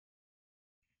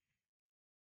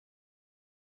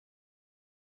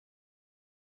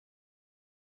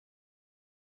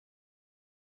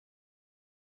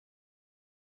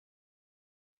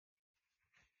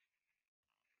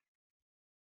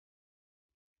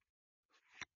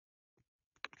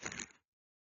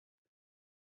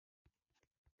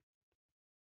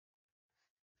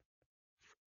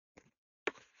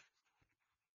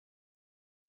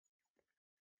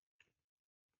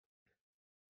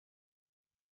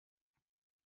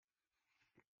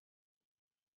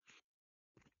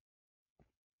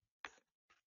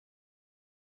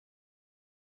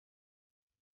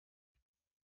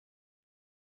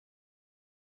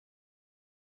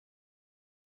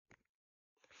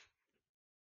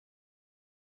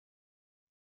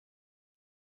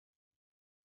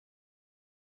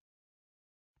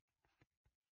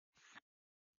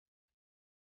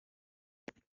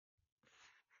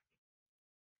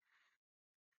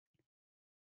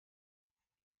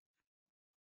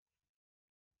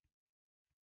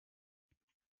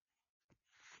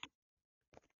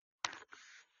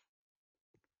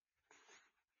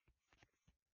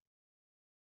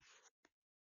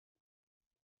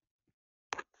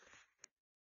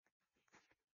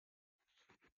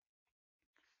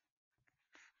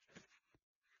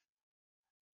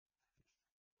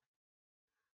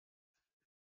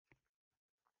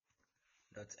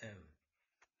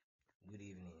Good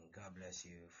evening. God bless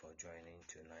you for joining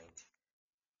tonight.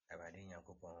 Abadi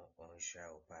Yakupon on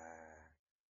Shaupa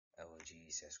our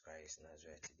Jesus Christ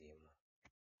Nazareth Demo.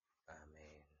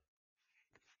 Amen.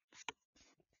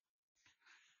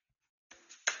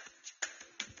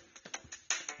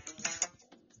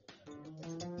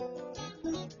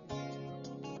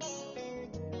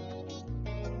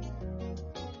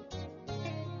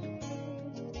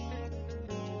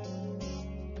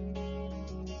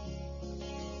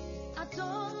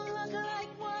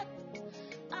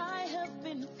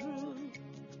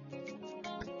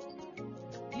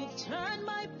 Turn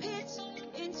my pit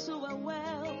into a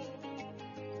well.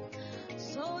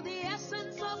 So the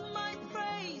essence of my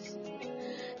praise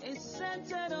is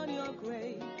centered on your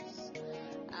grace.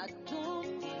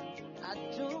 Adum,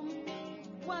 Adum,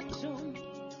 Watum.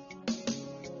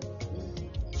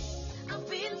 I've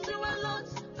been through a lot,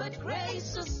 but grace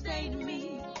sustained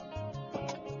me.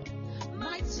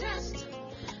 My test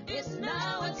is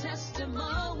now a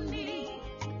testimony.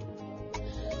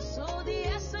 So the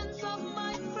essence of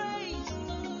my praise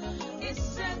is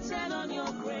centered on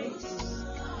your grace.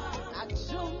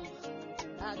 Adum,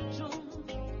 Adum,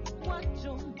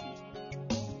 Wadum.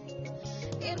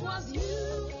 It was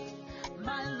you,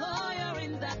 my lawyer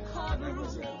in that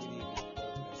courtroom.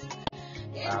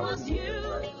 It was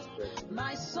you,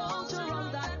 my soldier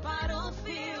on that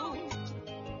battlefield.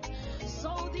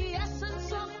 So the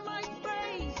essence of my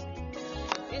praise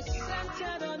is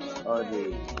centered on your grace.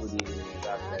 Good evening.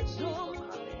 God bless you.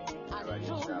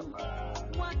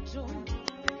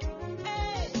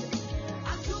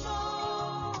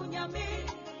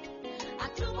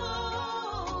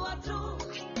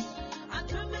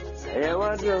 I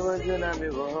want to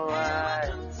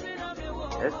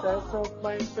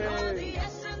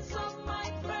essence of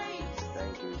my praise.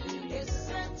 Thank you, Jesus. It's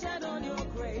centered on your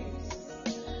grace.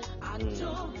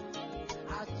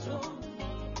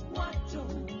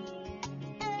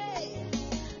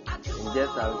 In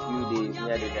just a few days,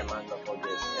 near the month of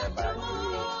August,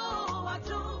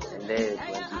 and day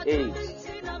 28,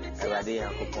 every day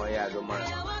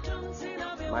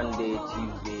Monday,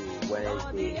 Tuesday,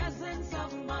 Wednesday.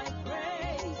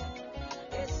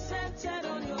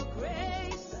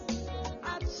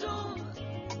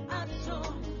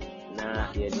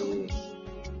 Nah, here the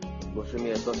Boshumi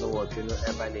is also watching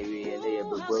Ebony and they have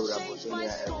Boshumi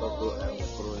is also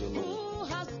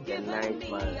the 9th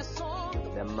month,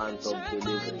 the month of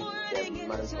deliverance, the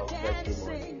month of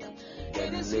testimony, the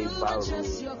labor room.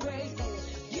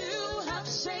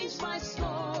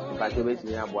 But you wish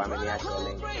me a woman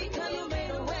actually. Wish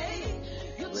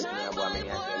me a woman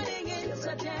actually.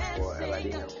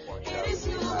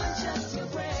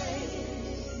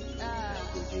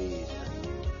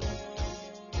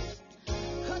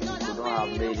 Could not have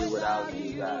made it without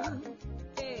you, God.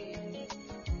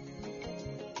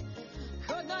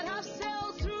 Could not have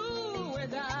sailed through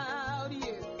without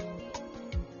you.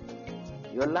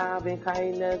 Your loving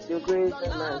kindness, your grace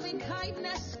and mercy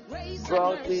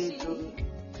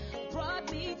brought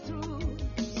me through.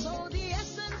 So the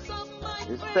essence of my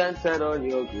it's centered on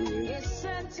your grace. It's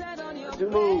centered on your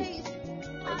grace.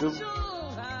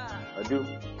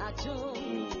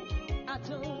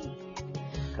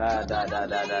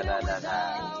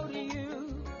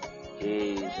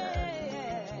 Jesus.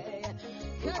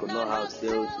 We could not have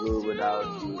sailed through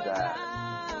without you, God.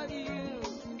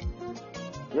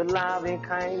 Your loving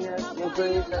kindness, your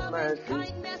grace and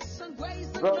mercy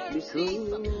brought me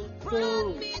through.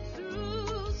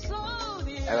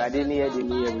 I didn't hear the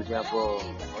near example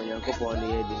on your couple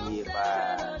near the near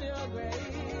bar.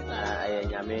 I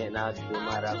am not to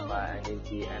Marapa and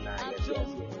tea and I guess yes.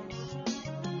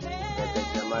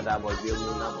 The mother was the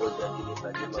moon of the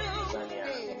Sania.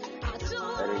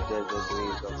 That is just the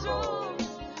grace of God.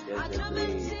 Just the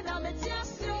grace.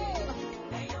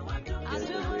 Just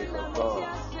the grace of God.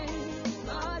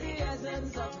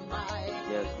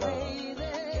 Yes, Lord.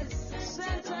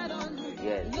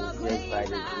 Yes, just by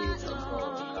the grace of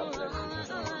God. God bless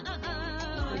you.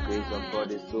 The grace of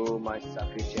God is so much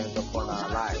sufficient upon our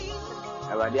lives.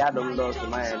 I don't know to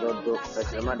my don't do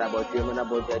such a matter about you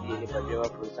about that in the Pajama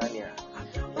Crusania.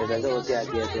 As I don't say,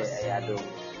 I don't.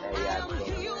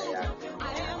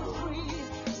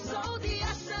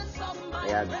 I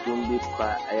am doing this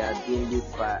far. I am doing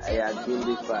this far. I am doing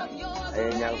this far. I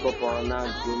am young couple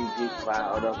now doing this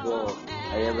far. Other four.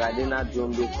 I am ready not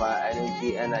doing this far.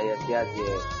 Energy and I am here.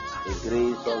 The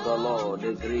grace of the Lord.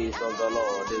 The grace of the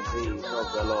Lord. The grace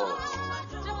of the Lord.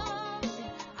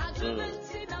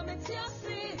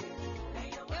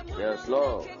 Yes,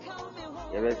 Lord.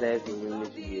 You ever say to me,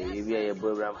 you be a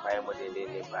program fire more than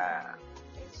any fire.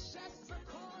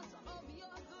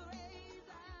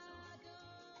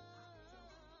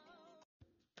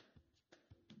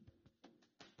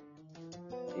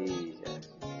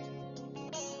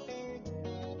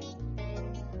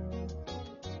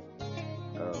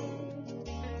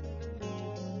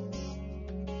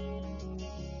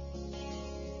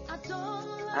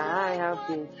 I have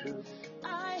been through.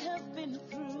 I have been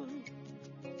through.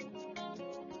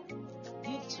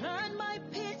 You turned my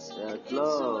pit into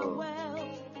a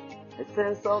well.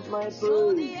 Essence of my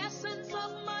So the praise. essence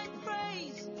of my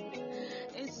praise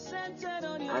is centered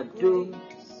on your I grace. do.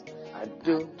 I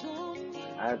do.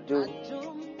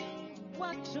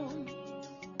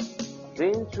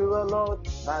 Been through a lot,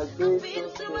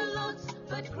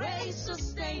 but grace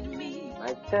sustained me.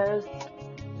 My test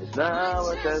is now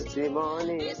a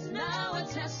testimony.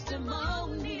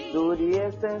 To the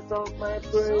essence of my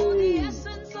praise.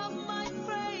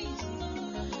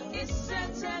 Is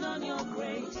centered on your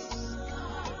grace.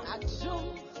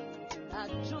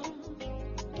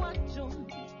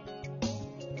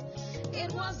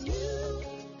 It was you,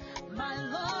 my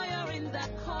lawyer in that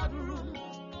courtroom.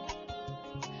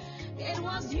 It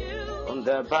was you on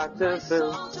the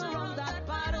battlefield.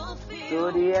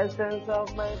 To the essence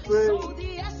of my praise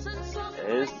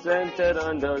is centered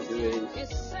on the grace.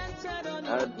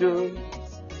 I do.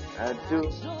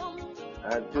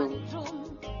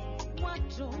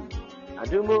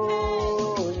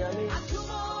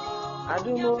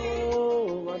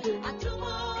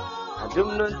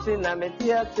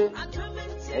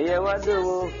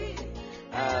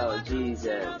 Oh,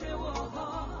 Jesus.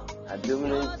 I do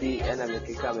not see and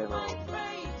I'm coming home.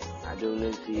 I do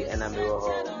not see and I'm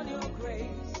home.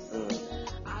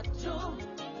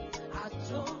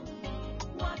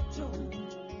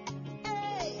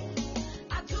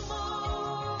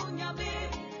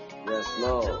 Yes,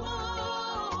 Lord.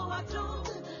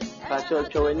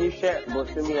 Pastor, when you share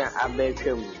Bosnia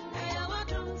Abekum,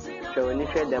 so when you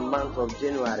share the month of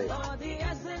January,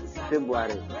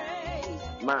 February,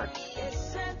 March,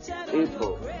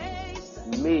 April,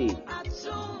 May,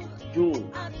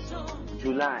 June,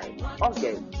 July,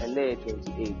 August, and then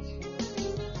 28.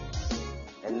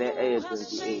 And then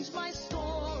 28.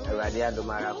 Radia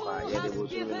Domarapa,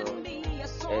 Yadibusino,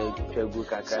 Chebu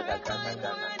Kaka.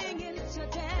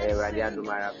 Radia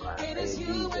Domarapa,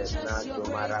 Jesus, not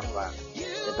Domarapa.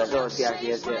 The Pato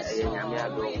Sias,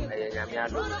 Yamiado,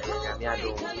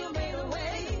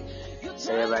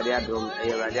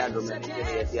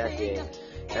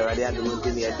 Radiadum,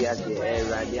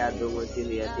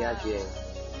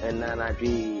 and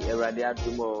Nanaji,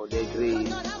 Radiatumo, the Greek.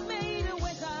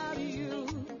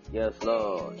 Yes,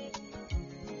 Lord.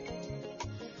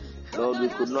 Lord, we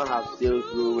could not have sailed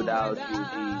through without you,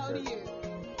 Jesus.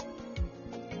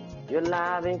 Your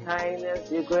loving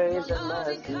kindness, your grace and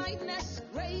mercy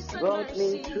brought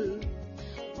me through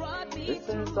the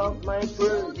sense of my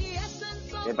praise.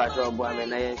 If I saw Boam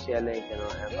and share link and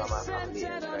from my family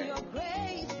and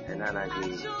friends, and Nanaji,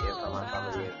 and from my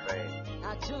family and friends,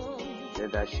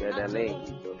 let us share the link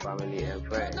to family and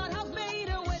friends.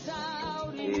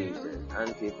 Jesus,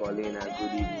 Auntie Paulina,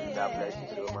 good evening. God bless you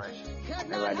so much.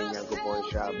 Everybody, Yankupon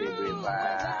shall be brave by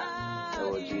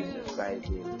oh Jesus Christ.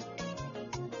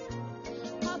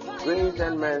 Grace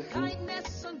and mercy.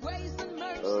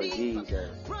 Oh Jesus.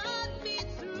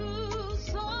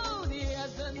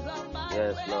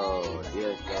 Yes, Lord.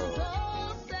 Yes, Lord.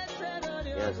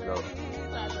 Yes, Lord.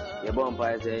 Your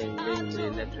bonfire saying, the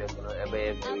network,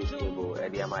 every stable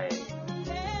at the MIA.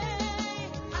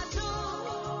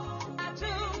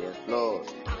 Yes, Lord.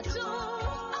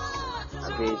 I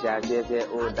say,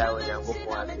 oh, that when you're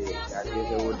going to say, I say,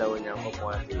 oh, that when you're going to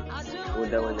say, oh,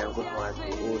 that when you're going to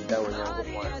say, oh, that when you're going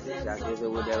to say, I say,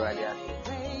 oh, that right there.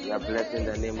 You are blessing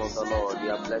the name of the Lord. You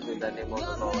are blessing the name of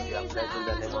the Lord. You are blessing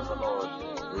the name of the Lord.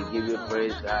 We give you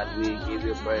praise, God. We give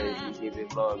you praise. We give you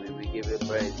glory. We give you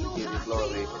praise. We give you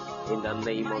glory. In the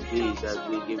name of Jesus,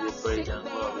 we give you praise and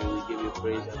glory. We give you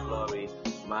praise and glory.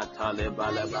 Matale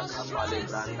balaba kapale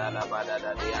branda la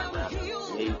badada diana.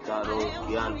 Ikaro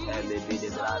yantele bide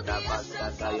brada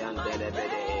basata yantele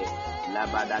bide. La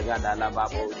badagada la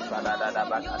babo sadada la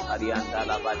bakatarianta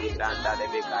la badi branda de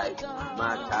bekai.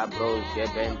 Mata bro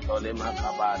jebentole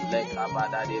makaba le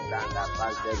kabada di branda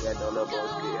pasege dolobo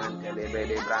yantele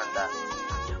bide branda.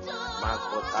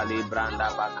 Makotali branda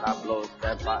bakablo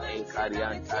stepa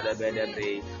inkarianta de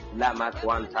bede. Lama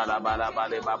kwanta la bala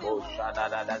bale babo shada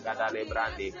da da gada le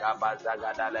brandi kabaza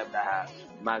gada le braha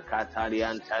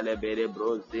makatarian telebere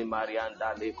brozi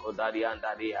marianda le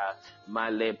kodarianda dia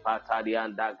male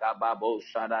patarianda gababo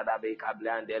shada da be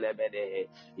kablande le bede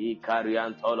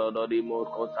ikarian tolo do di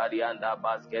mokotarianda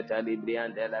basket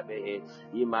libriande le behe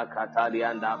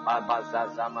imakatarianda babaza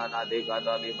zamana de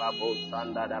gada le babo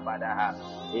sanda da badaha.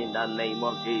 In the name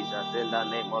of Jesus, in the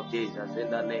name of Jesus, in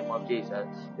the name of Jesus,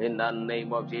 in the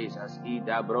name of Jesus.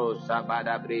 Ida bro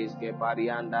sabada briske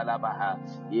parianda la baha.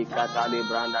 Ikatali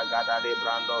branda gada de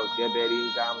brando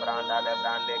keberinga branda le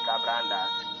brande kabranda.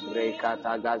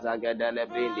 Rekata gaza gedele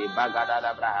brindi bagada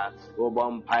la braha.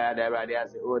 Ubom paya de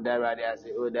radiasi, o de radiasi,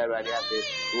 o de radiasi,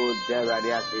 o de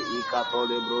radiasi.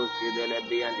 Ikatole broski de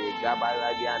lebriandi,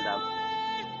 gabaradianda.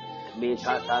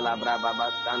 Mikata la braba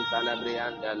bastanta la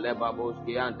brianda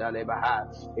lebabuski anta lebaha.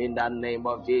 In the name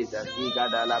of Jesus,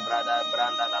 Igada la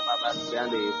branda la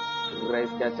babastiandi.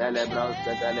 Reska telebros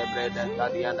ke telebreda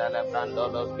kadianda la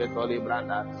brandolos ke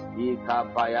tolibranda.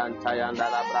 Ika payanta yanda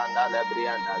la branda le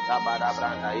brianda. Gabara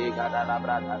branda, igada la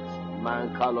branda.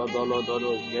 Mankalo dolo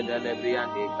dolo ke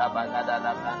telebriandi. Kabagada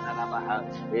la branda la baha.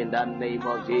 In the name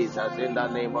of Jesus, in the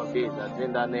name of Jesus,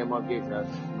 in the name of Jesus.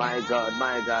 My God,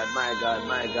 my God, my God,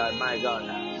 my God, my God.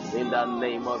 In the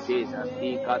name of Jesus.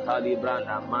 Ikatali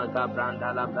branda, maga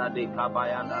branda la brade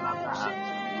kabayanda la braha.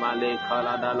 Male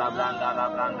kalada la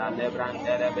branda,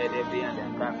 lebrande rebede brianda,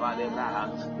 kapale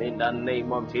braha. In the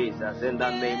name of Jesus, in the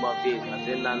name of Jesus,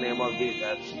 in the name of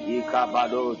Jesus.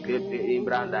 Ikabado kepe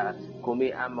imbranda.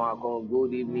 Kumi amako,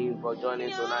 good evening for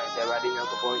joining tonight. Everybody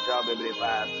nyakopon shall be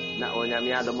brave. Na onyame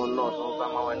adomo no so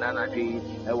fama wanana dwi.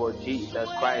 Ewo Jesus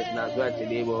Christ Nazareth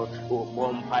debo. O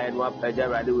bompa no apagya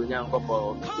rade onyankopɔ.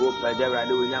 O pagya rade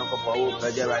onyankopɔ. O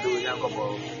pagya rade onyankopɔ.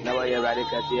 Na wa ye rade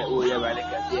kase, o ye rade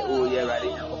kase, o ye rade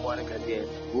nyankopɔ ne kase.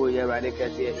 O ye rade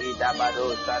kase idabado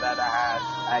sadada ha.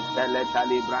 Akele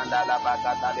tali branda la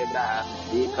bakata libra.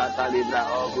 Ikata libra.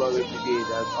 All glory to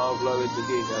Jesus. All glory to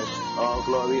Jesus. All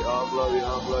glory, all glory,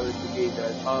 all glory to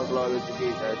Jesus. All glory to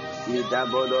Jesus.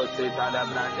 Idabodo setala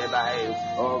brande bahe.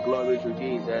 All glory to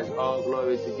Jesus. All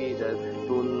glory to Jesus.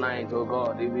 Tonight, oh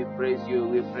God, we praise you,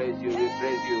 we praise you, we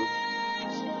praise you.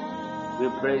 We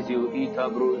praise you, Ita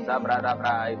Brusa Brada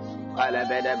Brai,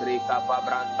 Palabeda Brica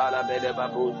Fabrantala Bede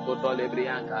Babus, Cotole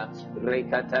Brianca,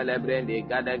 Reca Telebrendi,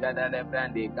 Gada Gada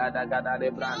Lebrandi, Gada Gada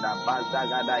Lebranda, Pasa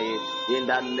Gadae, in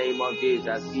the name of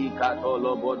Jesus, Ika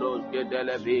Tolo Bodos,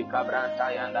 Gedelebi, Cabranta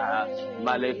Yanda,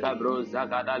 Maleka Brusa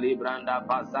Gada Libranda,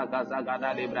 Pasa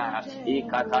Gada Libra,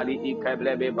 Ikatali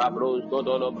Ikeblebe Babros,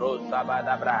 Godolo Bros,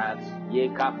 Sabada Bra,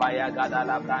 Yeka Paya Gada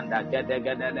Labranda, Gede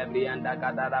Gede Lebrianda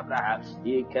Gada Labra,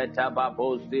 Iketaba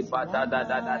Bosi Patada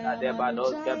da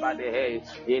Debados Kebadehe,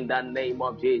 in the name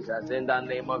of Jesus, in the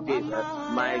name of Jesus,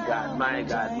 my God, my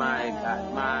God, my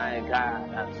God, my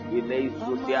God, Ile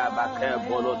Susia Bake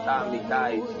Bolota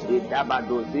Mikai,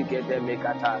 Idabado Zikete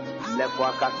Mekata,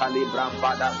 Lequa Catali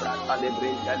Brampada Brata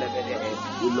Lebrin Telebedehe,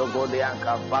 Ilogo de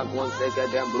Anka Fagon Seke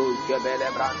Dembrus Kebele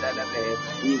Brandelebehe,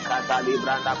 Ikatali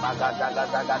Branda Bagata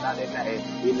Gata Lebehe,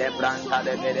 Ile Branta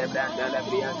Lebede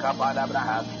Brandelebrianka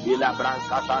Padabraha, Ila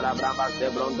Branca Tala Bramba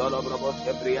Sebrondolo Brobos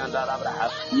Kebrianda Labraha,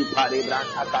 Ipari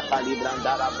Branta Catali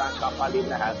Branda La Branca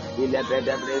Palibraha, Ile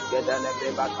Bede Breske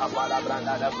Delebreba Capala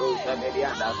Branda La Brusa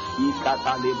Medianda,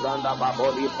 Ikatali Branda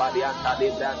Baboli Padianta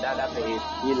Libranda Lebehe,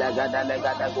 Ile Gada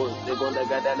Legada Gos, Segonda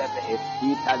Gada Lebehe,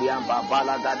 Italian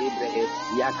Babala Gadibrehe,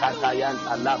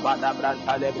 Yakatayanta Labada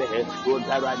Branta Lebrehe,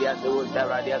 Utaradias,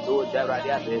 Utaradias,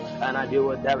 Utaradias, and I do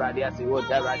Utaradias,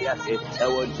 Utaradias,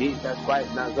 and Jesus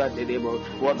Christ Nazareth,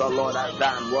 what the Lord has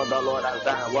done, what the Lord has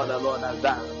done, what the Lord has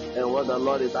done, and what the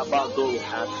Lord is about to do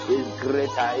is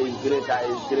greater, is greater,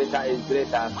 is greater, is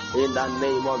greater. In the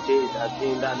name of Jesus,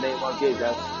 in the name of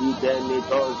Jesus,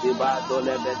 Idenito Zibato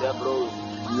Lebede Bruce.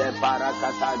 Le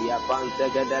paracatalia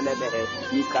pansegedelebehe,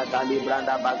 Icatali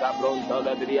branda bagabron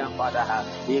tolebrian padaha,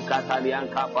 Icatalian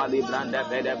capali branda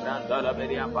bede branda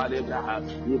leberian palibraha,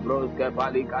 Ibroske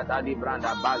palicatali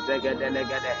branda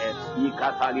bazegedelegedehe,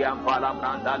 Icatalian pala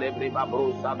branda lebriba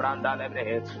brusa branda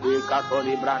lebrehe,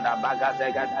 Icatoli branda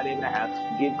bagazegadalibraha.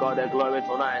 Give God the glory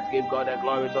tonight, give God the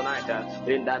glory tonight,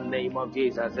 in the name of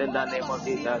Jesus, in the name of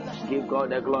Jesus, give God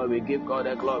the glory, give God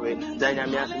the glory.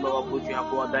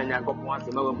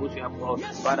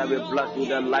 Father, we bless you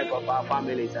the life of our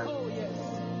families.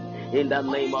 In the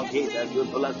name of Jesus, we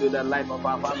bless you the life of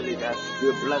our families.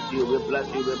 We bless you, we bless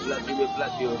you, we bless you, we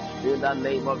bless you. In the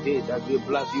name of Jesus, we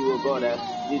bless you, O God.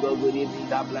 We go good evening.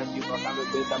 God bless you for coming.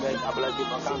 God bless you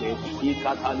for coming.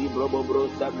 Ikatali brobo bro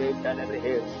sabre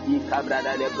talebre.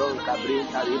 Ikabrada de bro kabrin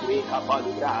talibre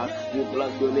kapalibra. We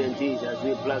bless your name, Jesus.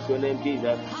 We bless your name,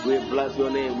 Jesus. We bless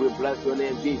your name. We bless your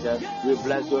name, Jesus. We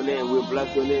bless your name. We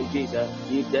bless your name, Jesus.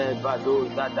 Ide bado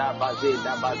sada baze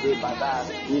da baze bada.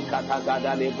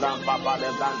 Ikatagada lebram Papa le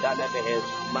Branda Lebehe,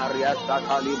 Maria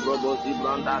Scatali Brobosi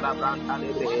Branda la Branda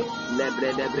Lebehe,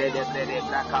 Lebre de Brede Brede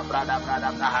Braca Brada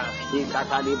Brada Braha,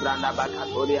 Icatali Branda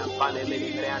Bacatori and Pane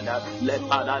Meligranda,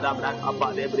 Lepada da Braca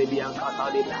Pade Brebian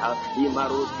Catali Braha,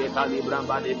 Imarus Ketali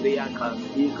Bramba de Brianca,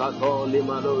 Icatoli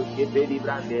Malos Kepedi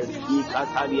Brande,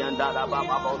 Icatali and Dada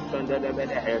Baba Sende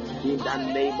Lebehe, in the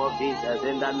name of Jesus,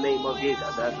 in the name of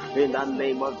Jesus, in the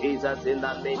name of Jesus, in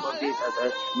the name of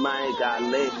Jesus, my God,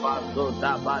 Le Paso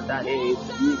Tabata He,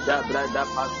 Ita Brada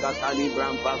Pascatali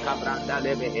Bramba Cabranda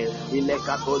Lebehe, Ile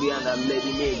Catoriana,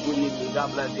 Lady May, good evening,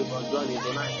 God bless you for joining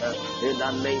tonight, in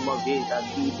the name of Jesus,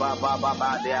 Iba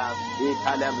Baba Dea,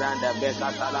 Ita Branda,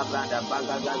 Becca Talabranda,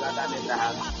 Bagazaga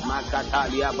Lebraha,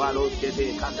 Macatalia Balos,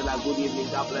 Catala, good evening,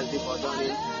 God bless you for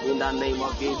joining, in the name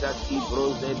of Jesus,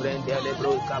 Ibros, the Brenda,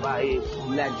 Lebros, Kabahi,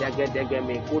 Let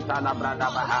Jagadegame, Kutala Branda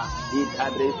Baha,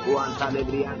 Itadris, Juan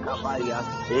Talebrian Kapaya,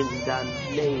 in the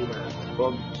name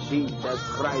of Jesus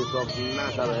Christ of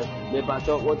Nazareth. The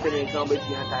pastor opening come with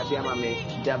me and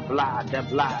the blood, the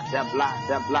blood, the blood,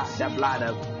 the blood, the blood,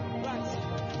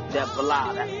 the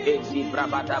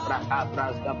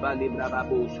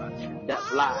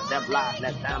blood, the blood,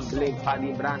 let them blink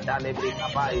Palibranda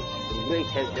Lebrikabai,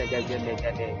 Rekes de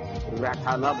Gazemekade,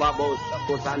 Ratalababos,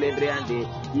 Kota Lebriandi,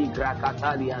 Igra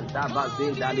Catalian,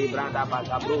 Tabazinda Libranda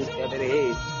Bagabrus,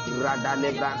 Every Rada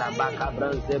Lebranda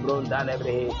Bacabran Zebronda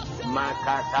Lebre,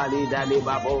 Macatali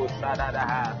Dalibabo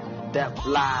Sadadaha. The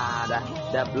blood,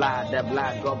 the blood, the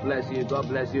blood. God bless you, God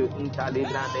bless you. Intali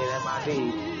Grande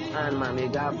Remadi. And mommy,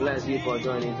 God bless you for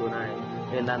joining tonight.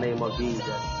 In the name of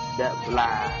Jesus. The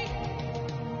blood.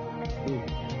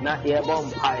 Not your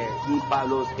vampire.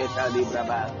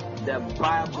 The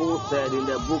Bible said in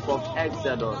the book of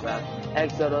Exodus,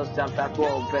 Exodus chapter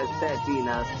 12, verse 13,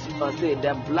 say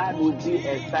the blood will be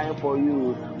a sign for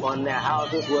you on the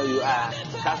houses where you are.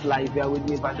 That's like if you are with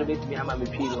me, but with me, I'm a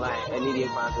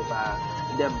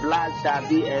the blood shall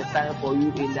be a sign for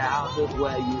you in the houses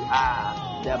where you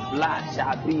are. The blood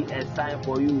shall be a sign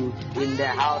for you in the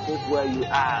houses where you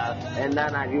are. And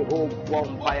then as you hold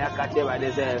fire,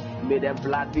 they say, may the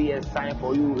blood be a sign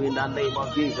for you in the name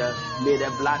of Jesus. May the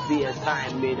blood be a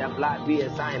sign. May the blood be a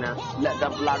sign. Let the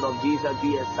blood of Jesus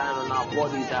be a sign on our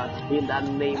bodies in the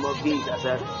name of Jesus.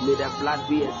 May the blood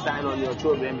be a sign on your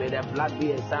children. May the blood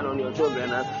be a sign on your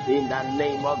children in the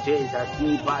name of Jesus.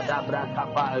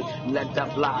 Let the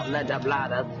blood, let the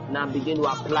blood. Now begin to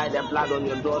apply the blood on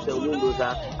your doors and windows.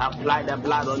 Apply the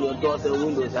blood on your doors and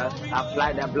windows.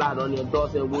 Apply the blood on your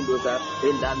doors and windows.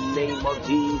 In the name of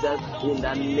Jesus. In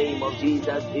the name of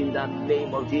Jesus. In the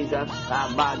name of Jesus. The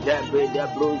blood, the blood,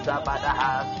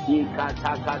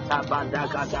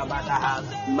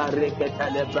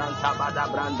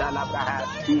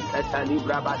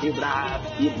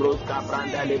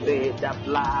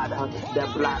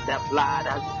 the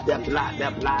blood, the blood,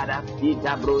 the blood.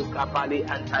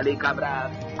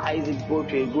 Isaac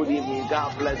Poetry, good evening.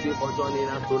 God bless you for joining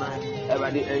us tonight.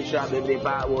 Everybody ensure the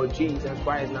power of Jesus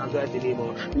Christ Nazareth. May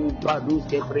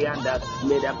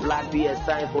the blood be a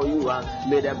sign for you.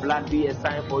 May the blood be a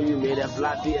sign for you. May the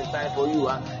blood be a sign for you.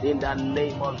 In the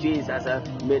name of Jesus.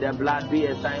 May the blood be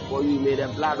a sign for you. May the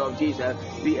blood of Jesus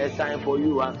be a sign for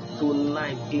you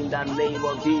tonight. In the name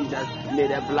of Jesus. May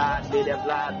the blood, may the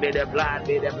blood, may the blood,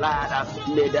 may the blood,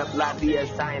 may the blood be a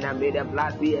sign. May the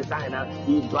blood be a sign. Let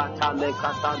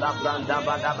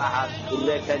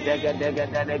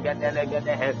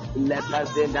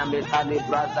us in the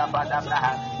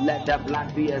let the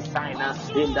blood be a sign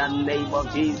in the name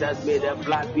of Jesus. May the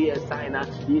blood be a sign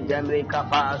in the make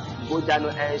up Bojano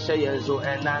and Shayenzo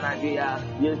and Nana Gia.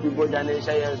 Yes, you Bojan and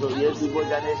Shayenzo. Yes, you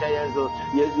Bojan and Shayenzo.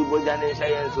 Yes, you Bojan and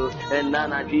Shayenzo and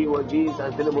Nana Gia.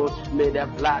 Jesus, may the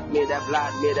blood, may the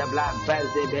blood, may the blood pass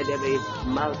the baby.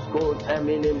 Masco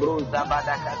Termin Brusa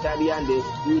Badakatariande.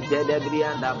 You did the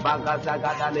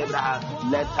Bagazaga Lebra,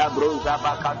 Leta Brusa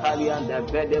Bacatalian, the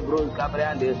Bede Brus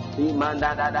Cabrande,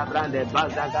 Imanda da Brande,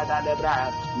 Bazaga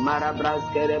Lebra, Marabras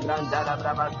Kerebranda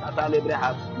Brabas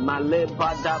Catalebra,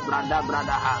 Malepa da Branda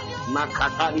Branda,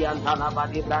 Macatalian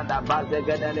Talabadi Branda,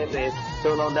 Bazega Lebre,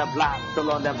 still on the blood,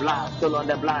 still on the blood, still on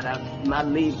the blood,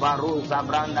 Malipa Rusa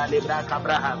Branda Lebra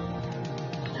Cabraham.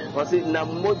 Was it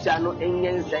Namujano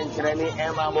Indian Centrani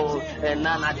Emamo and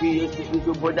Nana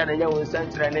to put an Ayawan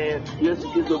Centrani, used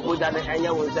to put an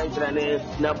Ayawan Centrani,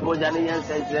 Napojanian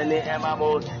Centrani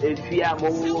Emamo, if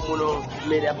Fiamuno,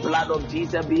 may the blood of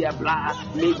Jesus be a blood,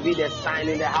 may be the sign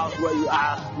in the house where you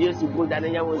are, used to put an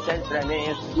Ayawan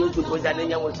Centrani, used to put an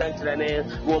Ayawan Centrani,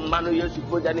 Womano used to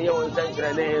put an Ayawan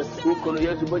Centrani, who could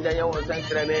use to put an Ayawan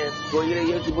Centrani, who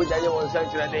used to put an Ayawan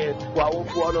Centrani, while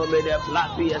may the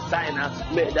blood be a sign,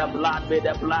 may the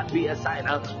the blood be a sign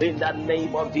in the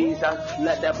name of Jesus.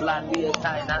 Let the blood be a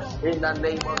sign in the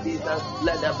name of Jesus.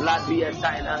 Let the blood be a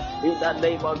sign in the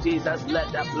name of Jesus.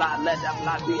 Let the blood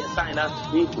be a sign.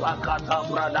 Ipakata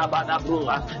brada bada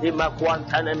brua.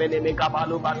 Imakwantane mene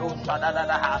mekabalu banu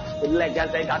sadada.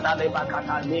 Legaze gata leba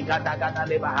kata nikata gata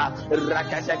leba.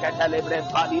 Rakete kete lebre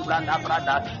fadi branda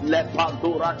branda.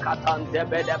 Lepandura katante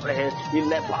bedebre.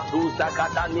 Ilepandusa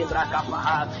kata nibra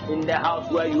kapaha. In the house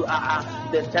where you are,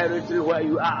 the territory where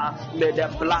you are, may the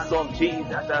blood of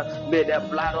Jesus, may the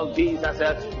blood of Jesus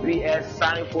be a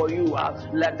sign for you.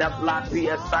 Let the blood be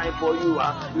a sign for you.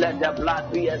 Let the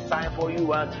blood be a sign for you.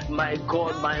 My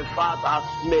God, my Father,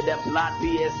 may the blood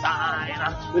be a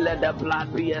sign. Let the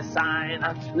blood be a sign.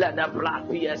 Let the blood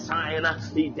be a sign.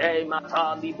 Ide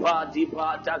mata lipa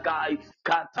dipa takai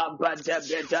kata bade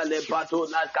bede le bato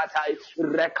la katai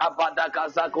rekabada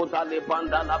kazakota le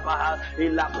banda la baha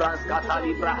ila brans kata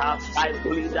libraha. I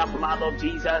plead the blood of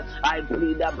Jesus. I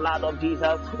plead the blood of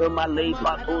Jesus. My lay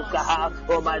patoska,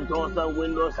 oh my doors and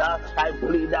windows. I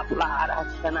plead the blood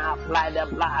and I apply the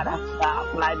blood. I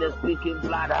apply the speaking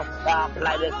blood. I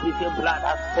apply the speaking blood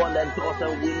on the doors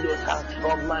and windows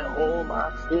of my home.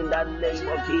 In the name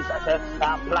of Jesus,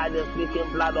 I apply the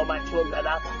speaking blood of my children.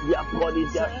 Their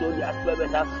bodies, their soul, their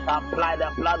spirit. I apply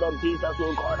the blood of Jesus,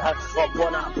 oh God,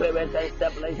 upon our parents and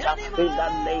siblings. In the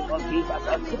name of Jesus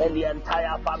and the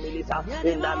entire family.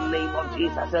 In the name of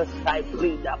Jesus, I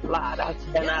plead the blood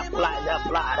and I apply the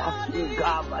blood.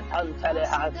 Gama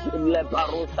tanteleha,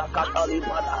 leparusa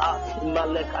katalibada,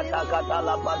 malekata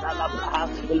katala badala braha,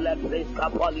 lepreska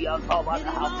polian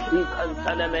tobada,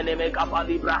 ikantanemene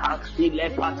kapali braha,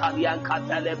 ilepatalian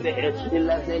katalebre,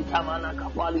 ilezentamana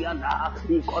kapaliana,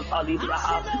 ikotali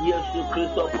braha, Yesu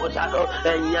Christo potado,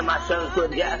 and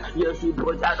Yamasanso dia, Yesu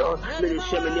potado, many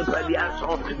shemini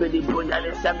predianso, many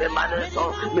bojane sebe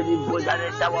manenso, many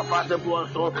bojane sawa fasa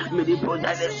buonso, many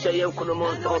bojane seye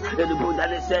kunomonso, many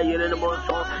bojane seye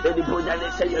yenemonso, many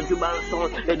bojane seye jubanso,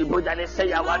 many bojane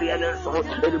seye awarianenso,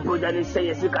 many bojane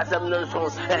seye sikasamnenso,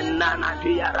 and nana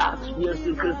tiara,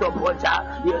 Yesu Christo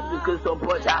pocha, Yesu Christo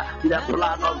pocha, the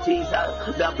blood of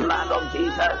Jesus, the blood of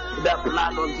Jesus, the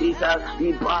blood of Jesus,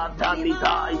 Ipata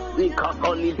mitai,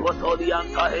 Ikatoni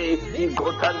potoliantahe,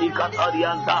 Ikotani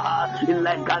katariantaha,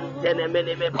 Ilegantene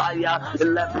meneme paya,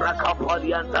 Lepraka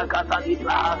polianta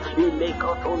katalibra,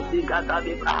 Ilekotonsi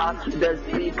katalibra, the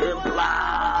speaking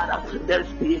blood, the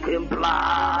speaking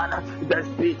blood, the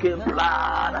speaking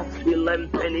blood,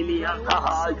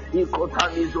 Ilempenimiantaha,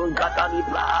 Ikotanizun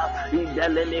katalibra,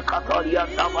 Idelene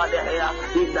katariantamadehea,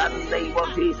 in the name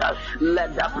of Jesus,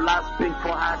 let the blood speak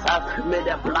for us, may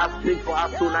the blood speak for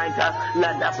us tonight,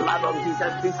 let the blood of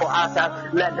Jesus speak for us,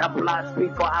 let the blood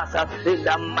speak for us, in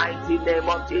the mighty name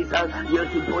of Jesus.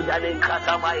 Yesu Bojanin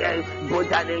Katamaye,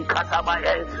 Bojanin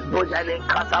Katamaye, Bojanin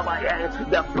Katamaye.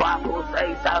 The Bible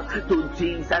says to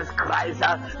Jesus Christ,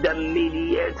 the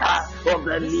mediator of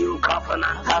the new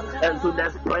covenant, and to the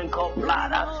sprinkled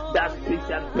blood that speaks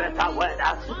a better word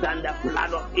than the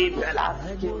blood of Abel.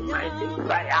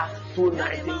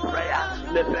 Tonight in prayer,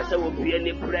 the person will be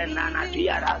any prayer nana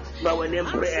tiara, but when they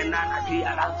pray nana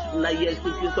tiara, na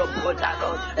Yesu Christo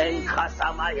Bojano, and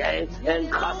Kasamaye, and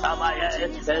Kasamaye,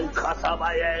 and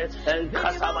Kasamaye, and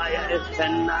Kasamaye,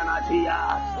 and nana tia,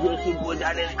 Yesu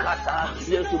Bojane Kasa,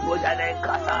 Yesu Bojane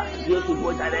Kasa, Yesu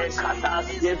Bojane Kasa,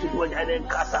 Yesu Bojane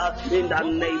Kasa, in the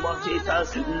name of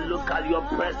Jesus. Look at your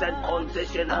present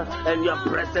condition and your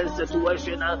present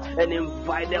situation and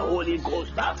invite the Holy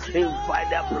Ghost, invite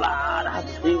the blood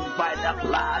to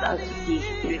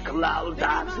speak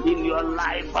louder in your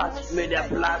life. May the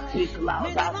blood speak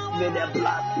louder, may the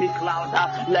blood speak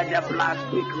louder, let the blood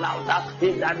speak louder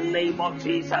in the name of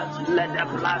Jesus. Let the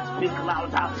blood speak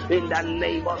louder in the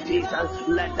name of Jesus.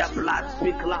 Let the blood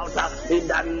speak louder in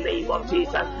the name of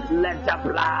Jesus. Let the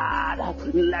blood,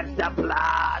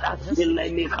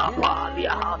 let me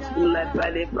kapalia, let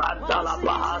Benny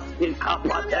Brandalaba, in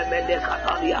Kapatemene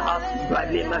Catalia,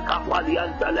 Benny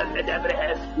Kapalia,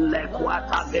 Telemedebre,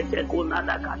 Lequata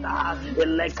Betekunada Kata,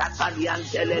 Lecatalian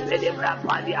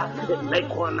Telemedebrapalia,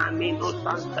 Lequana Mino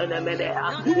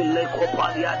Santenemedea,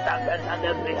 Lecopalia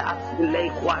Tabetanebrea,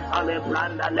 Lequata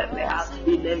Lebranda Lebrea,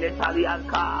 Inemetalian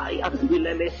Kaya,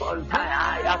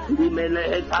 Ilemesontaya,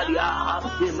 Imeletalia,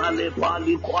 Imale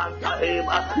Pali Quanta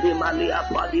Ema, Imalia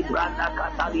Pali Branda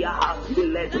Catalia,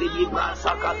 Ileti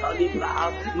Brasa Catalibra.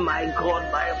 My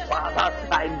God, my Father,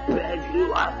 I beg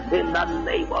you in the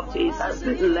name of Jesus,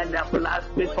 let the blood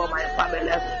speak for my family,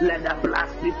 let the blood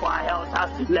speak for our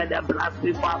health, Let the blood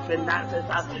speak for our finances.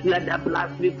 Let the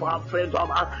blood speak for our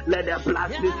freedom. Let the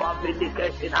blood speak for our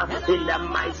vindication. In the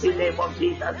mighty name of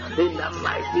Jesus. In the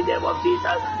mighty name of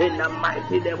Jesus. In the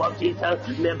mighty name of Jesus.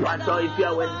 The battle, if you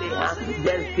are with me,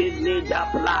 just give me the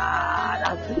blood.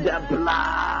 The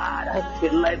blood.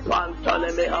 Let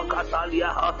Pantoleme Hokatalia.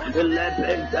 Let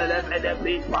Penteleme the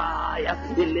big fire.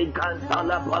 Let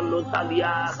Cantala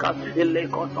Palutaliaka. Let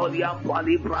Cotolia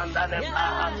Pali Branda.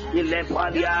 Let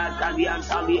Paria Talian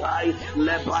Talihai.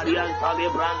 Let Parian Tali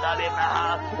Branda.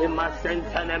 In my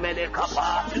Sentaneme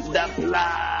Kappa. The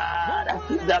blood.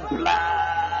 The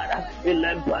blood.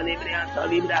 Let Palibrian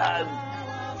Talibra.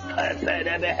 Blood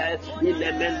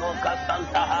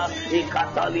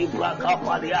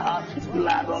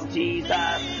of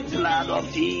Jesus, blood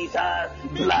of Jesus,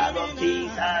 blood of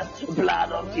Jesus,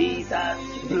 blood of Jesus,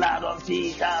 blood of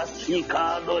Jesus.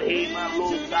 Ikando hema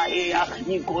lusa hea,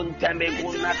 ikunteme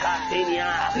kuna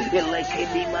katenia, ile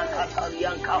kedima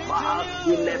katalian kapa,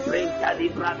 ile brenta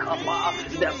libra kapa.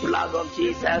 The blood of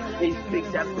Jesus is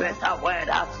speaks a better word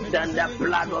than the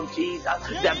blood of Jesus,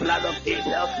 the blood of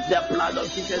Abel, the blood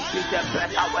of Jesus. Speak a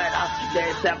better word. There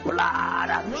is a blood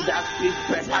that speaks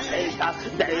better things.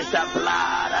 There is a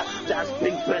blood that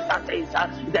speaks better things.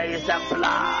 There is a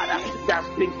blood that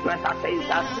speaks better things.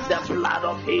 The blood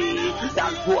of He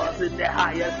that was in the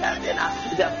highest heaven.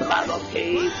 The blood of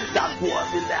He that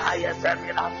was in the highest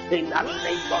heaven. In the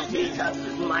name of Jesus,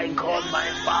 my God, my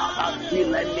Father, He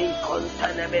let me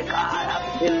contain me.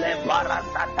 I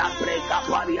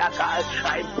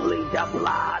plead the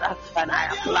blood and I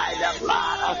apply the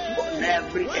blood on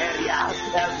every area,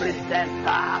 every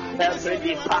sector, every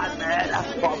department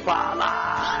of our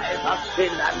lives.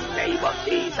 In the name of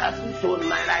Jesus,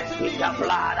 tonight I speak the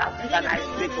blood and I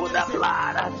speak with the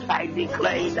blood. I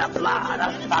declare the blood.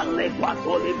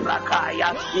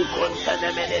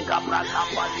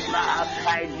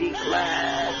 I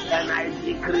declare and I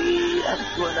decree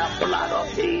with the blood of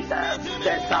Jesus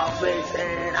the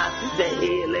salvation, the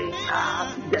healing,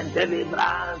 the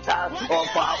deliverance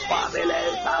of our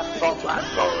families, of our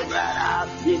children.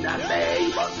 In the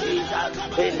name of Jesus,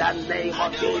 in the name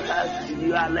of Jesus,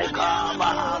 you are like a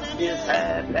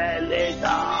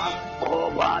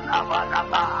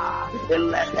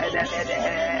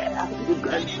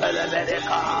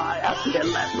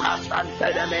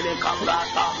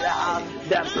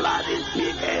the blood is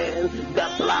speaking, the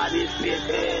blood is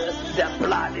speaking, the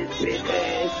blood is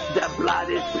speaking, the blood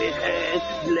is speaking,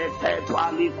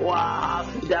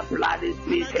 the blood is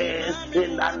speaking,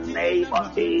 in the name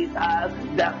of Jesus,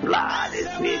 the blood is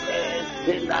speaking,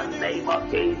 in the name of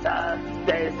Jesus,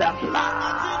 there is a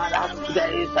blood,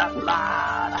 there is a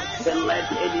blood,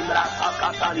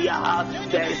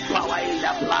 there is power in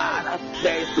the blood,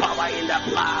 there is power in the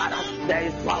blood, there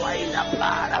is power in the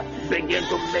blood. Begin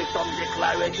to make some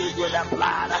declarations with the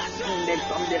blood, make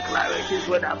some declarations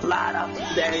with the blood.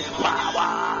 There is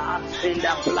power in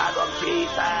the blood of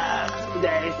Jesus,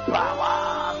 there is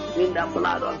power in the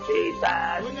blood of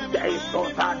Jesus, there is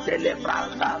total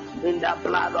deliverance in the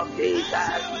blood of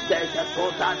Jesus, there is a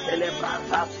total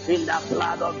deliverance in the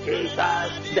blood of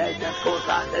Jesus, there is a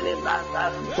total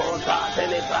deliverance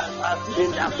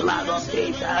in the blood of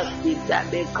Jesus. It's a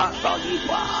big Catholic,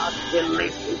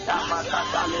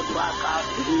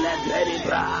 let very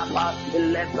brava,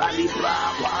 let very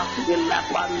brava, let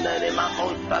pandemic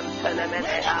constantly,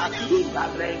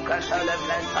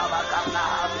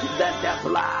 that the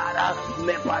blood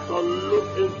may look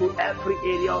into every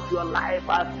area of your life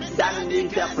that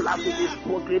needs the blood to be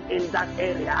spoken in that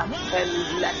area, and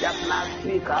let the blood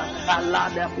speak, allow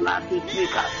the blood to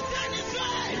speak.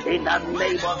 In the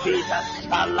name of Jesus,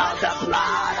 allow the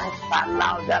blood,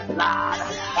 allow the blood,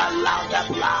 allow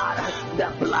the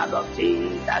blood of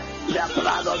Jesus, the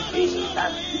blood of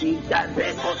Jesus, in the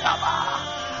name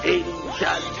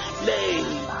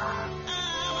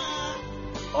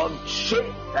of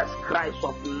Jesus Christ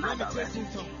of Nazareth.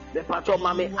 The pastor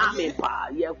mame amen pa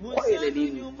ye koire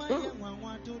di.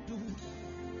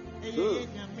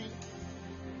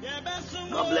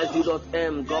 God bless you,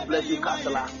 .m. God bless you,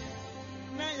 Castle.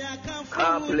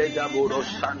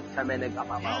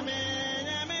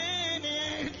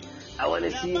 I want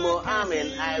to see more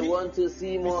amen. I want to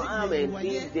see more amen.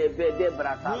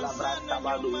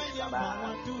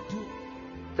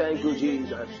 Thank you,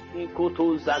 Jesus.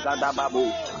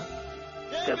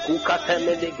 Kekuka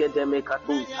temele gedeme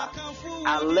katusa.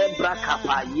 Alebra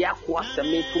kapa yakwa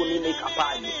semetuni me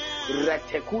kapayi.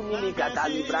 Retekuni mi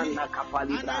gadali branda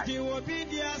kapali branda.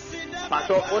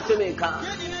 Pato otemeka.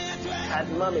 As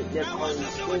mommy, the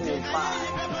consuming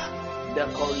fire. The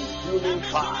consuming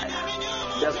fire.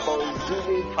 The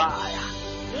consuming fire.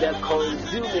 the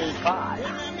consuming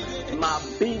fire.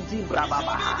 Mabidi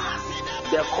Brababaha,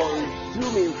 the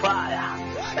consuming fire.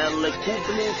 And the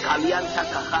Kubli Kalianta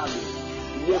Kahami,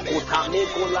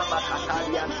 Yokotameko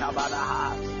Lamakatalianta Badaha.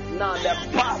 Now the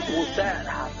Bible said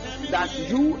that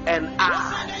you and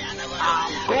our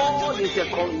God is a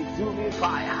consuming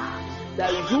fire.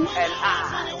 That you and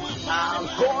our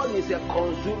God is a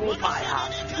consuming fire.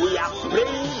 We are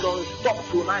praying non-stop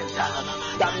tonight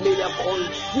that may the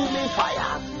consuming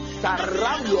fire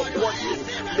surround your body.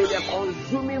 May the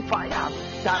consuming fire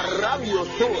surround your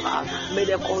soul. May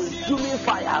the consuming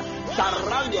fire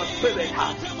surround your spirit.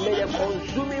 May the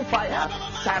consuming fire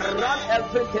surround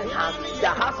everything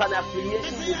that has an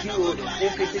affiliation with you.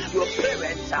 If it is your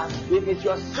parents, if it's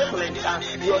your siblings,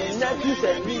 your nephews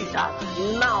and nieces,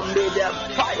 now may the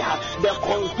fire, the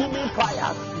consuming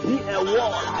fire, be a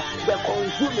wall. The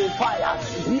consuming fire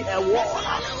be a wall.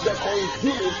 The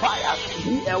consuming fire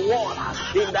be a wall.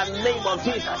 In the name of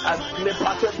Jesus, may the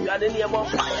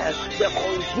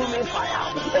consuming fire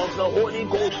of the Holy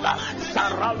Ghost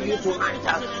surround you tonight.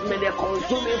 May the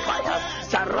consuming fire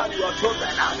surround your children,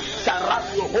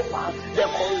 surround your home. The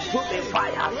consuming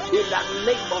fire in the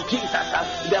name of Jesus,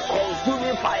 the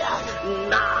consuming fire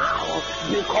now,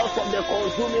 because of the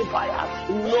consuming fire,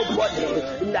 nobody,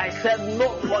 I said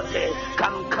nobody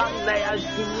can come near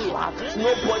to you.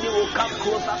 Nobody will come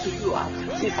closer to you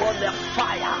because the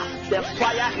fire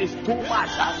is too much.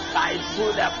 I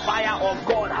feel the fire of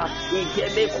God.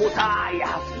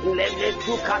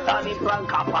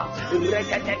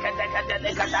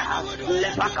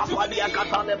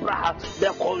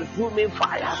 The consuming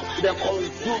fire, the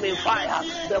consuming fire,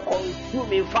 the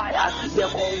consuming fire, the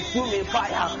consuming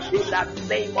fire. In the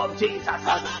name of Jesus,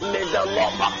 may the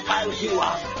Lord baptize you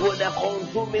with the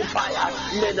consuming fire.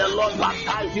 May the Lord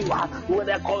baptize you with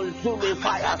the consuming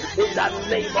fire. In the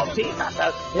name of Jesus.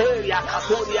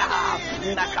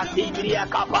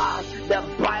 The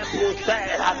Bible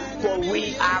said, for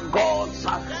we are God's,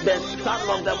 the Son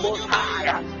of the Most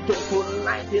High. So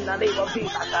tonight, in the name of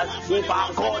Jesus, if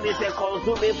our God is a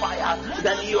consuming fire,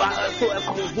 then you are also a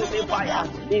consuming fire.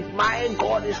 If my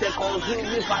God is a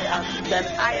consuming fire, then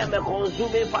I am a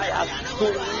consuming fire.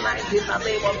 Tonight, in the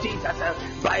name of Jesus,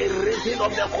 by reason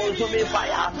of the consuming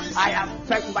fire, I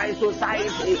affect my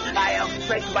society, I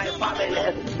affect my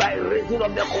family. By reason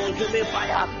of the consuming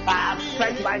fire, I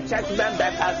affect my church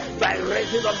members. By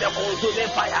reason of the consuming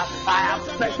fire, I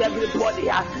affect everybody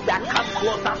that comes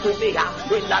closer to me. In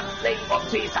the name of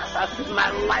Jesus, my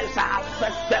life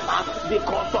affects them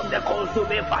because of the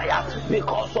consuming fire.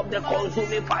 Because of the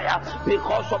consuming fire.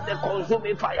 Because of the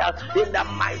consuming fire. In the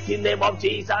mighty name of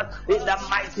Jesus. In the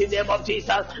mighty name of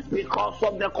Jesus. Because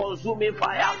of the consuming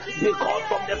fire.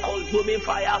 Because of the consuming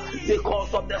fire.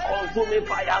 Because of the consuming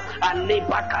fire. I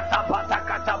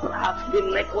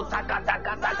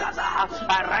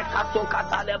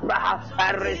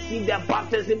receive the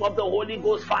baptism of the Holy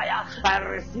Ghost fire. I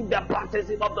receive the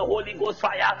baptism of the Holy Ghost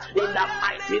fire in the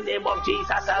mighty name of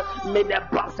Jesus. May the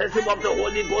baptism of the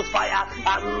Holy Ghost fire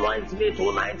anoint me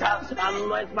tonight.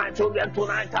 Anoint my children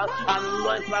tonight.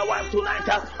 Anoint my wife tonight.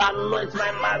 Anoint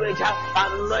my marriage.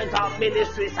 Anoint our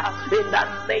ministries in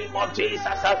the name of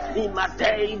Jesus.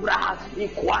 Imatebra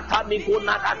ikwata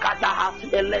mikuna kakata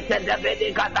elete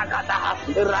debede kakata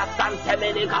rasante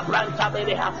mene kabranta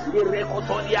mene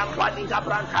irekotonia pali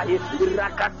kabranta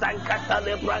irakasankata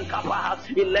le branka pa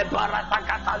ile barata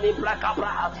kata le branka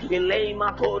pa ile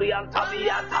matori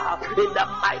antamiata. In the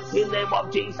mighty name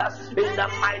of Jesus, in the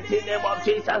mighty name of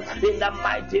Jesus, in the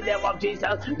mighty name of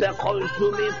Jesus, the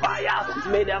consuming fire,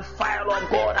 may the fire of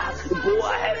God go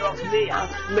ahead of me.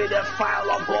 May the fire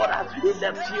of God in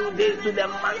the few days to the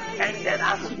month ended,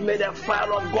 may the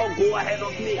fire of God go ahead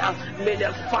of me. May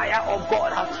the fire of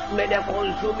God, may the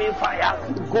consuming fire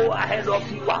go ahead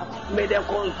of you. May the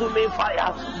consuming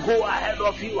fire go ahead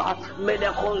of you. May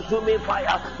the consuming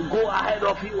fire go ahead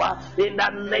of you. In the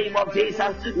name of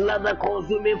Jesus, let the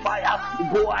consuming fire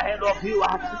go ahead of you.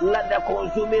 Let the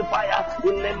consuming fire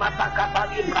in the matakata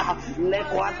libra, le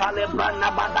kwata lebra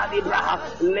nabada libra,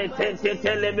 le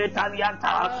tete le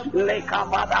metalianta, le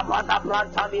kabada bada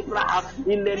branta libra,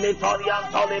 in the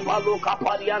metorianta le maluka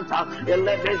parianta,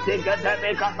 le bezegada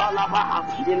me katalaba,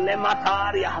 in le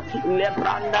mataria, le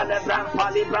branda le brampa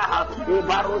libra, e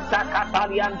barusa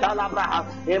katalianta labra,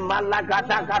 e malaga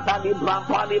kata kata libra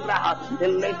palibra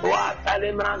lekwa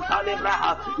talimran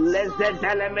talibra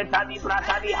lezentele metalibra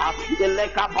talia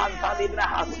lekabanta libra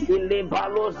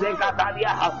lebalo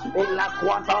zekatalia la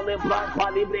kwata lebra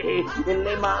palibre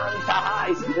lemanta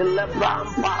hai lebram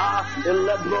pa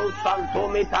lebro santo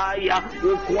metaya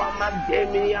kwama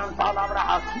demian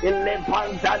talabra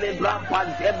lepanta lebra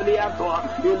pandebliato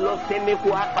ilosemi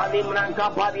kwata limran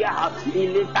kapalia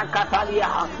ilitakatalia.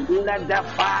 Let the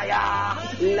fire,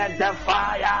 let the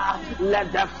fire,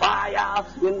 let the fire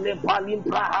in the Balim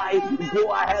Prahai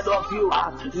go ahead of you.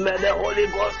 May the Holy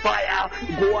Ghost fire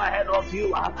go ahead of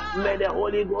you. May the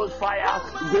Holy Ghost fire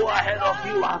go ahead of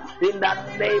you. In the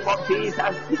name of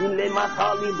Jesus, in the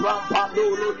Matali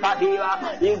Brampadu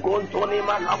Tahira, in Contoni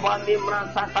Manabani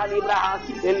Mansatalibra,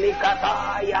 in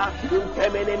Likataya, in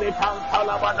Temenemitan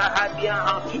Talabana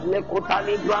Hadia,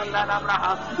 Lekotali Brandana,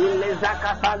 in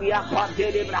Lezakatalia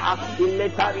Padelibra, in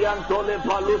Letarian Tole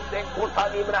Palus and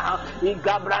Cotalibra, in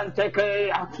Gabranteke,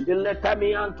 in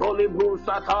Letamian Tole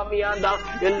Brusa Tamianda,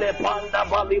 in Lepanda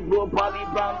Balibro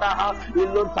Palibranda,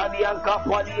 in Lutalian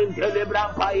Capali in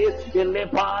Telebran Pais, in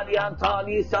Lepalian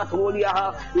Tali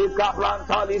Satulia, in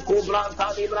Cabrantali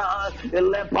Cobrantalibra, in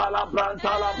Lepala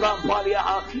Brantala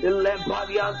Brampalia, in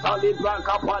Lepalian Tali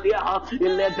Brancapalia,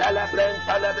 in Letelebran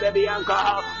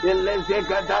Telebrebianca, in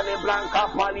Lezekatale Branca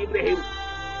Palibre.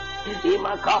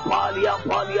 Imakapalia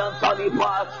Palia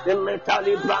Taliba,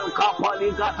 Eletali Branca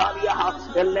Paligatalia,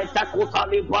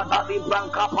 Eletakutali Batali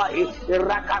Branca Pai,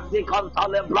 Rakati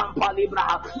Contale Brampa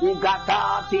Libra,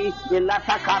 Igatati,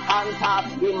 Ilatakatanta,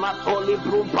 Imatoli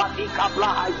Brumpati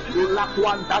Kabla,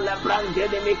 Ilaquanta Lebrande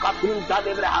de Micapunta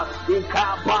Libra,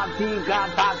 Ikabati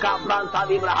Gata Cabranta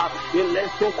Libra,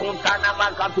 Ileso Contana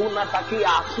Magatuna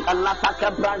Takia,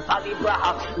 Alataka Branta Libra,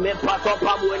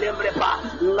 Mepatopa Wilembrepa,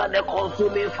 let the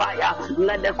consuming fire.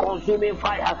 Let the consuming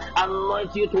fire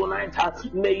anoint you tonight.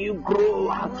 May you grow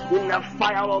in the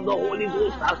fire of the Holy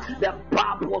Ghost. The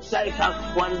Bible says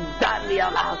when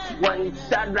Daniel, when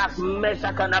Shadrach,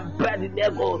 Meshach, and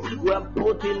Abednego were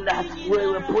put in the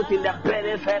burning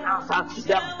furnace,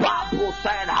 the Bible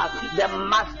said the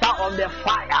master of the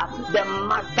fire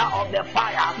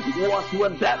was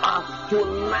with them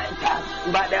tonight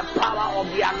by the power of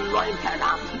the anointing.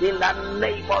 In the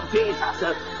name of Jesus,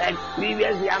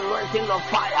 experience the anointing of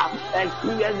fire,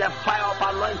 experience the fire of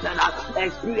anointing,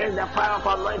 experience the fire of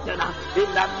anointing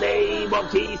in the name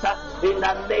of Jesus, in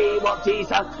the name of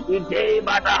Jesus. Ide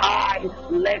badahai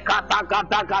lekata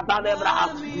kata kata lebra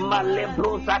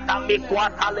malebro satami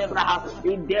kwata lebra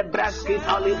ide braski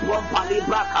tali bomba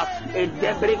libraka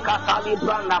ide brika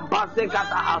libra na base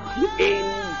kata in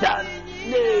the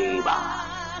name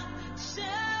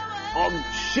of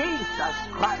Jesus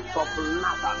Christ of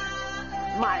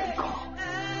Nazareth. My God.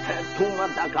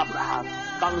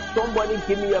 Can somebody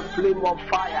give me a flame of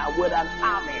fire with an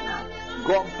amen?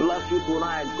 God bless you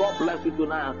tonight. God bless you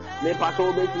tonight. May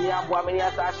Pastor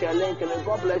share link.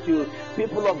 God bless you.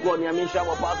 People of God,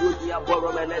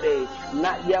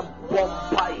 not yet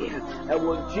and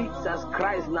with Jesus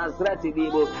Christ Nazareth.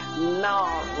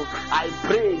 Now I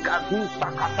pray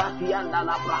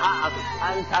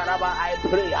I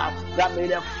pray that may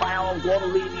the fire of God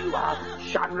lead you.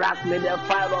 Shadrach, may the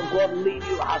fire of God lead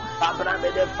you. Abraham,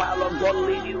 may the fire of God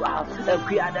lead you.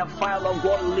 Equia, the fire of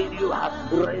God lead you.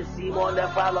 Receive on the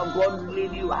fire of God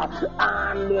lead you.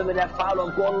 And may the fire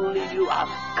of God lead you.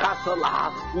 Castle,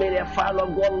 may the fire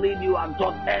of God lead you.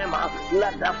 Emma,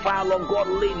 let the fire of God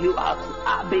lead you.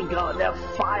 Abigail, the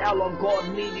fire of God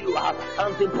lead you.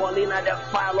 Auntie Paulina, the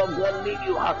fire of God lead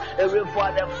you.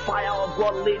 River, the fire of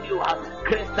God lead you.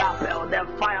 Christabel, the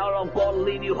fire of God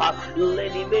lead you.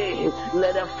 Lady May,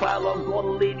 let the fire of God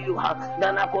lead you.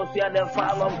 Nana Kosia, the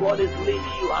fire of God is leading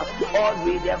you.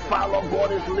 Audrey, the fire of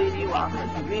God is leading you.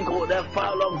 Vigo, the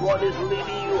fire of God is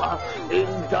leading you. In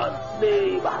the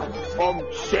name of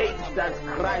Jesus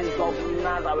Christ of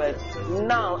Nazareth.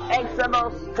 Now,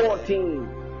 Exodus 14,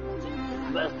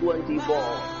 verse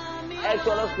 24.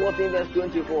 Exodus 14, verse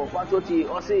 24.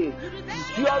 Or say,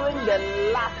 during the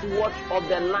last watch of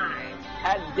the night,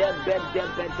 the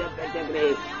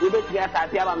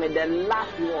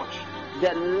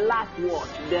last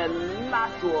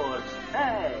watch.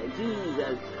 Hey,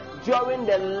 Jesus. During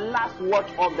the last watch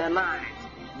of the night,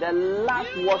 the last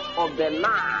watch of the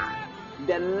night,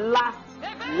 the last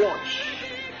watch.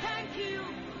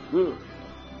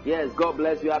 Yes, God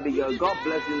bless you, Abigail. God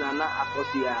bless you, Nana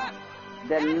Akosia.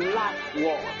 The last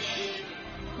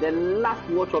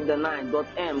watch of the night.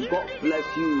 .m. God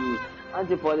bless you.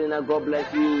 Auntie Paulina, God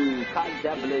bless you.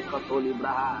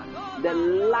 The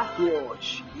last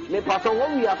watch.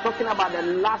 When we are talking about the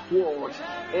last watch,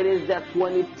 it is the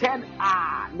 23rd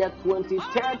hour. The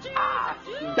 23rd hour.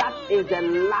 That is the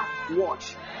last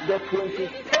watch. The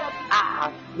 23rd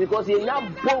hour. Because you now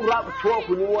bow up 12.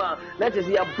 Let us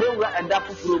see a bow up and that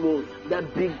promo. The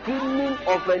beginning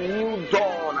of a new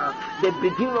dawn. The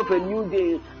beginning of a new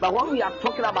day. But when we are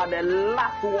talking about the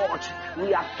last watch,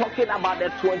 we are talking about the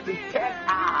 23rd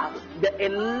hour, the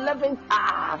 11th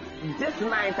hour. This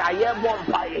night, I hear one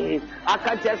pie. I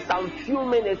can just some few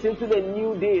minutes into the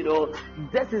new day, though.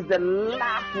 This is the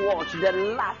last watch, the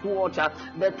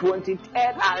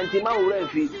 23rd hour.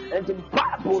 And the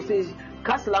Bible says,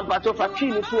 during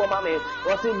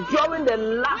the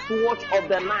last watch of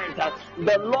the night,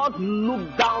 the Lord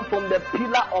looked down from the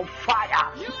pillar of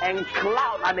fire and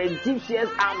cloud at the Egyptian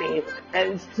army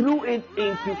and threw it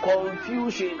into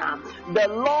confusion. The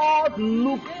Lord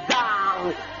looked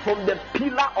down from the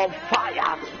pillar of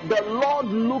fire. The Lord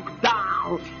looked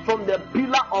down from the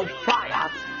pillar of fire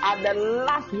at the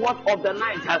last watch of the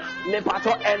night. May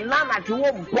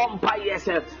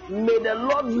the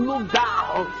Lord look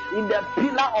down in the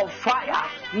pillar of fire.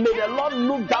 May the Lord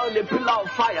look down in the pillar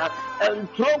of fire and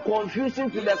throw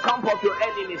confusion to the camp of your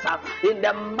enemies. In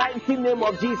the mighty name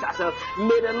of Jesus.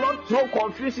 May the Lord throw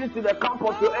confusion to the camp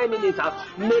of your enemies.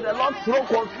 May the Lord throw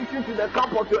confusion to the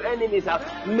camp of your enemies.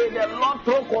 May the Lord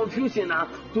throw confusion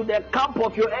to the camp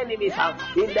of your enemies.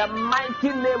 In the mighty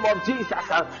name of Jesus.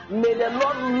 May the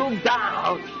Lord look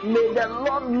down. May the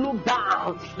Lord look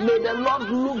down. May the Lord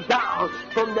look down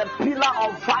from the pillar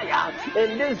of fire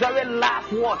in this very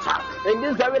last watch. In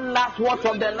this very last watch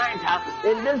of the night.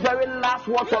 In this very last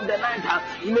watch of the night.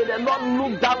 May the Lord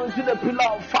look down into the pillar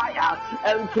of fire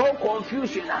and throw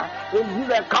confusion into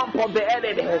the camp of the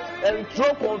enemy. And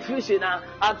throw confusion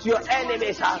at your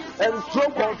enemies. And throw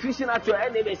confusion at your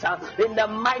enemies. In the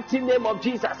mighty name of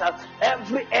Jesus.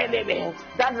 Every enemy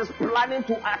that is planning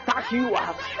to attack you.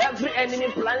 Every enemy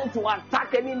planning to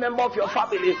attack any member of your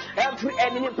family. Every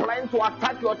enemy planning to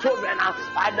attack your children.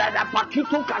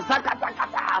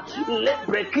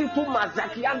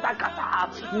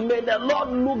 May the Lord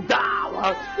look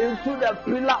down into the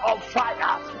pillar of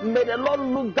fire. May the Lord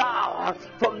look down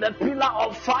from the pillar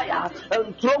of fire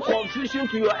and throw confusion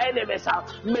to your enemies.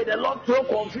 May the Lord throw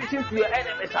confusion to your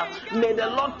enemies. May the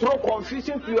Lord throw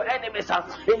confusion to your enemies.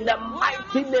 In the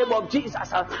mighty name of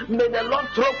Jesus. May the Lord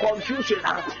throw confusion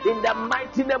in the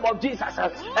mighty name of Jesus.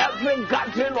 Every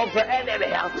gathering of the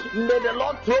enemy, may the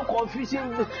Lord throw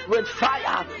confusion with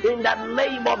fire in the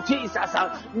name of Jesus.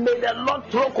 May the Lord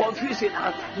throw confusion.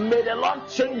 May the Lord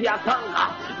change their tongue.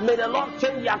 May the Lord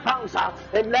change their tongues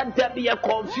and let there be a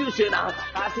confusion as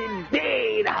it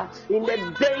did in the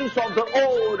days of the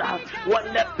old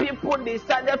when the people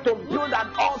decided to build an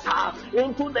altar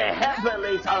into the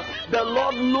heavens. The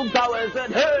Lord looked down and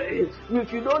said, hey,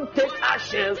 if you don't take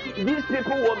action, these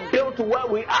people will build to where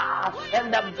we are.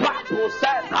 And the Bible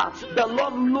said the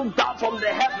Lord looked down from the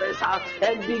heavens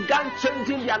and began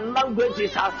changing their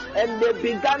languages and they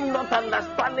began not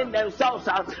understanding themselves.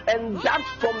 And that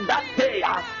from that day,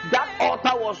 that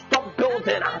altar was stopped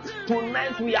building.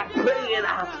 Tonight we are praying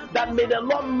that may the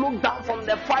Lord look down from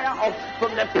the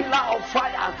from the pillar of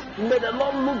fire. May the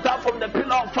Lord look down from the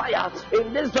pillar of fire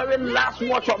in this very last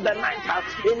watch of the night.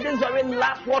 In this very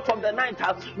last watch of the night,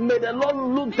 may the Lord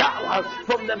look down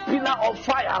from the pillar of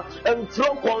fire and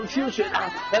throw confusion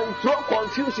and throw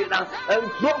confusion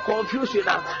and throw confusion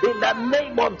in the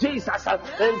name of Jesus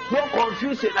and throw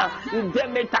confusion in the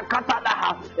metakata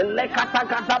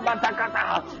lekata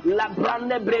batakata la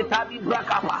brande breta di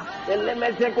brakapa le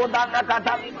mezeko dana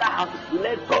kata libra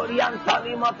le torian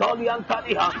tali matolian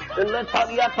tali le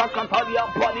talia takatalia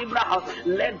polibra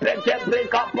le brete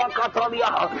breka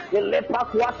pakatalia le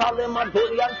pakwata le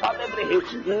matolian talebre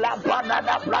la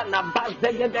banana brana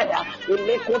bazegedea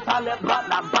le kota le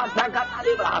brana bazagata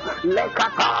libra le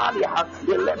katalia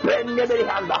le prende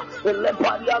brihanda le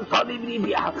palian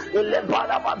talibria le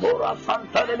bala madora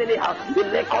santa lebria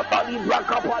le kota libra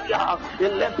kapalia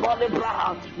le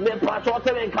polibra le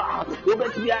patotenka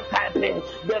we are typing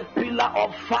the pillar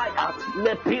of fire,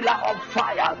 the pillar of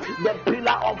fire, the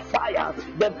pillar of fire,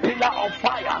 the pillar of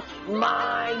fire.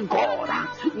 My God,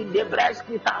 in the breast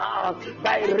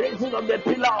by raising of the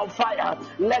pillar of fire,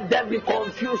 let there be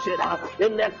confusion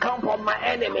in the camp of my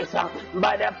enemies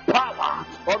by the power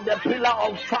of the pillar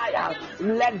of fire.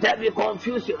 Let there be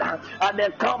confusion at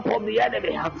the camp of the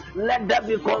enemy. Let there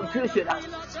be confusion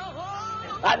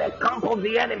at the camp of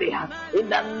the enemy in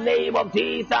the name of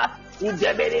Jesus. In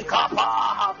the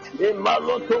Kapa, in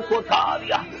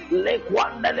Malotokotalia, The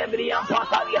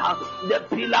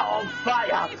pillar of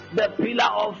fire, the pillar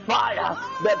of fire,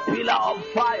 the pillar of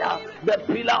fire, the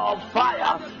pillar of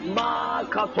fire,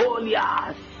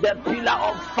 Makatolia, the pillar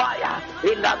of fire,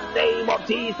 in the name of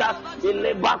Jesus, in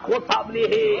the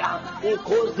Bakotabliha, in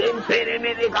Kozim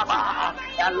Peremedigaba,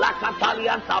 and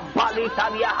Lakatalia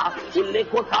Tabalitalia, in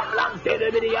Lekotablan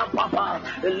Teremedia Papa,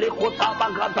 in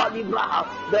Lekotabagatalibraha,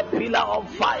 the pillar of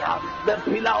fire, the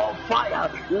pillar of fire.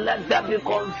 Let there be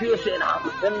confusion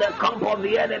in the camp of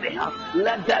the enemy.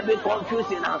 Let there be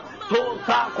confusion,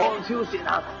 total confusion,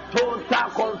 total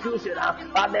confusion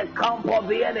at the camp of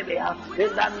the enemy.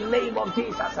 In the name of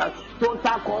Jesus,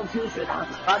 total confusion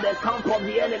at the camp of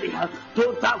the enemy.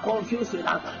 Total confusion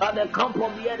at the camp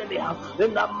of the enemy.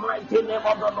 In the mighty name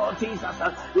of the Lord Jesus,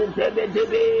 in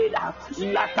David,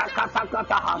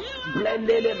 Latakata,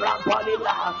 Blended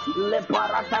Brampalibra,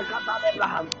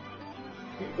 Leparatakata.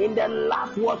 In the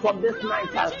last words of this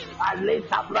night, as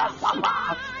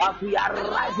we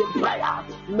arise in prayer,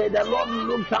 may the Lord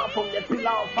look down from the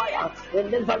pillar of fire in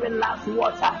this very last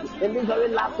words,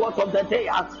 of the day,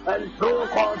 and throw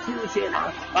confusion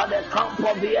at the camp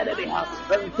of the enemy,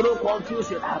 and throw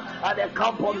confusion at the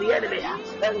camp of the enemy,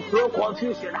 and throw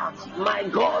confusion. My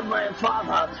God, my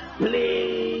Father,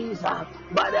 please,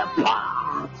 by the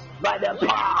power,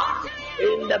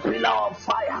 in the pillar of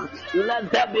fire, let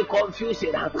there be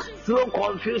confusion. Through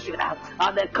confusion at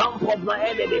the camp of my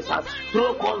enemies.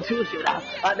 Through confusion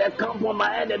at the camp of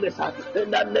my enemies.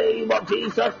 In the name of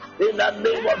Jesus. In the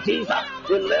name of Jesus.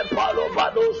 In the Palo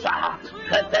Badosa.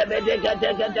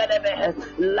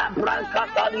 La Branca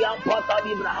Talian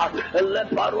Patalibra. Le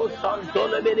Paro Santo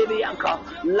Lebianca.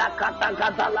 La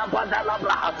Catacata La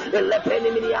Badalabra. Le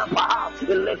Penimiampa.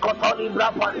 Le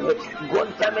Cotalibra.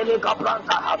 Gontemene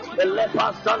Capranta. Le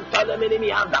Pasanta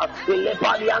Leminianda. Le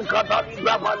Palianca.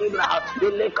 Brava Libra,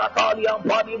 the Catalian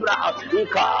Palibra,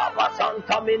 Ikaba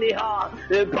Santa Miniha,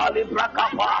 the Palibra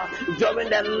Kappa. During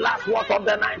the last watch of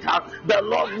the night, the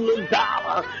Lord looked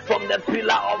down from the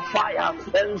pillar of fire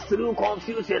and through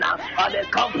confusion at the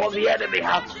camp of the enemy.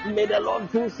 May the Lord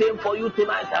do same for you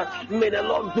tonight. May the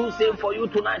Lord do same for you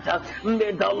tonight.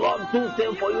 May the Lord do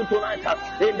same for you tonight.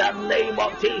 In the name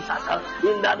of Jesus.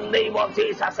 In the name of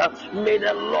Jesus. May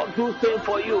the Lord do same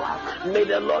for you. May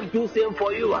the Lord do same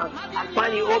for you. I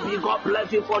find you hope you. God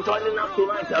bless you for joining us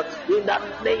tonight. In the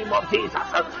name of Jesus.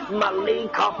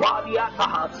 Malinka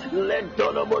Pariata. Let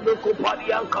Donobodo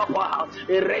Kuparian Kapa.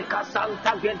 Ereka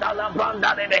Santa Gedala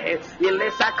Branda Neve.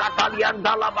 Ilesa Catalian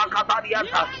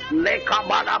Dalabacatarianta. Leka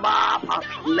Badabapa.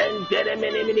 Lendere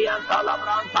Menimianta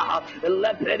Labranta.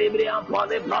 Leperibrian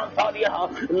Polibrantaria.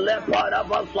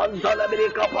 Leparaba Santa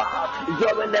Labricapa.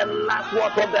 During the last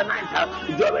watch of the night.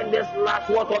 During this last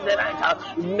watch of the night.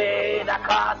 May the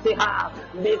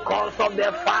because of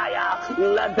the fire,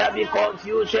 let there be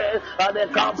confusion at the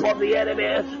camp of the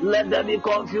enemy. Let there be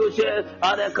confusion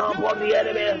at the camp of the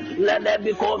enemy. Let there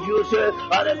be confusion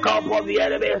at the camp of the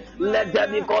enemy. Let there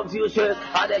be confusion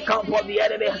at the camp of the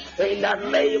enemy. In the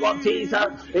name of Jesus.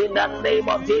 In the name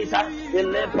of Jesus.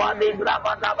 In the body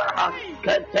Brabadabra.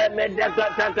 In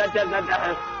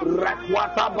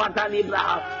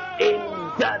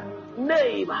the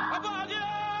name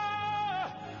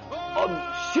of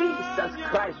Jesus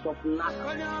Christ of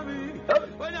Nazareth.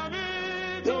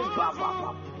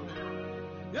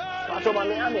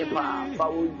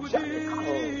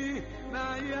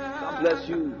 God bless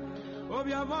you. God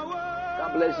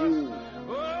bless you.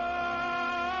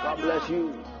 God bless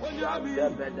you.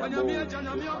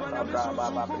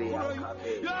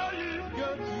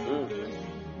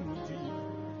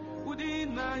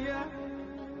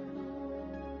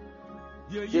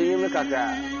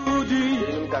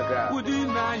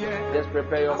 Just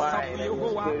prepare your mind and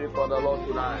your spirit for the Lord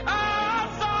tonight.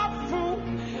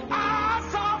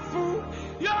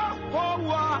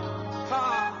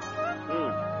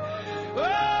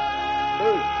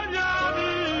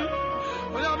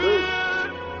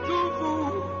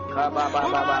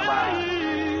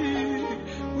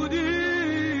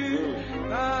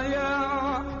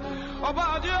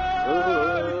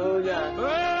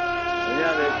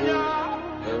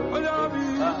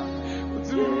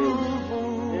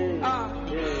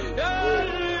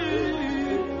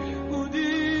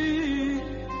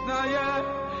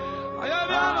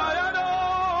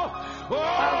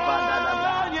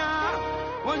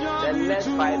 The next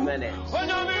 5 minutes, we're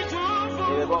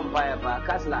going to fire for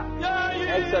Kasla.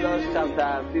 Exodus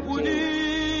chapter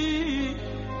 15.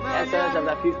 Exodus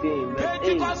chapter 15, verse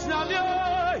 8.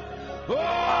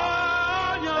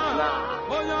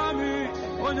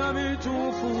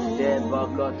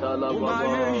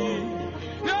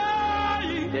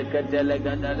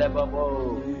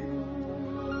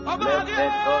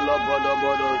 Lefetolo bodo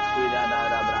bodo sida da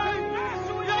da bra.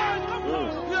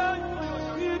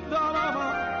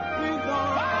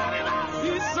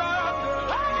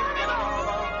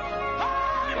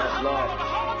 Yes, Lord.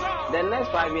 The next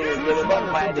 5 minutes, we will not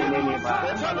find the name of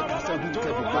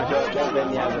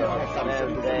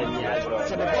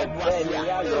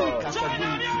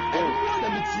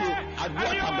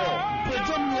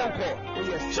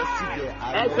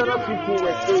Exodus 15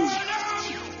 verse 8.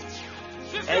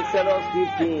 Exodus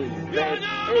 15 verse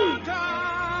 8.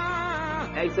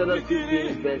 Exodus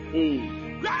 15 verse 8.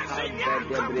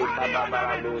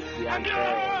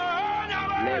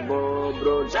 Lebo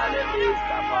bro jale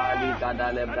stafali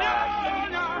kadale bra.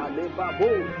 Ale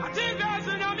babu.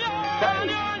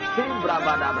 Timbra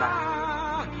badabra.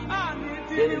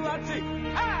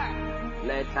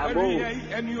 Let abo.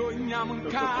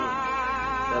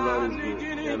 The Lord is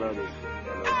good. The Lord is good.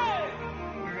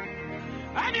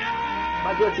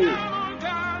 But you see,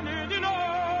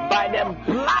 by the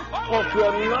blast of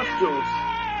your nostrils,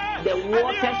 the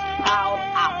waters piled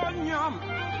up.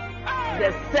 The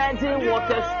surging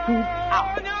waters stood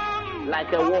up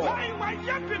like a wall.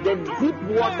 The deep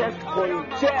waters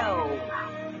congealed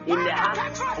in the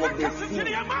heart of the sea.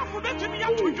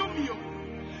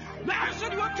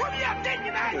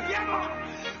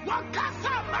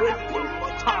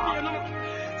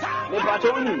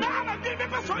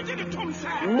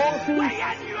 Moses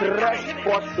stretched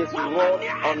forth his rod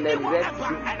on the Red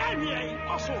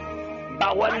Sea.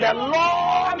 But when the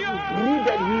Lord breathed,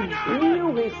 he blew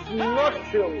his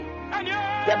nostril,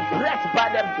 the breath, by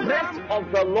the breath of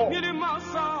the Lord.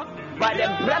 By the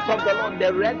breath of the Lord,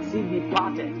 the Red Sea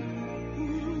departed.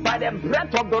 By the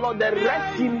breath of the Lord, the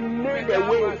Red Sea made a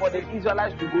way for the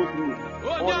Israelites to go through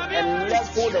on a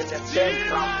level and a fair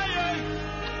ground.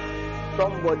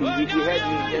 Somebody, if you heard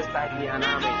me, just type me an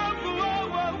amen.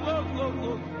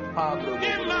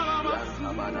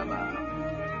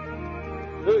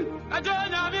 Hey.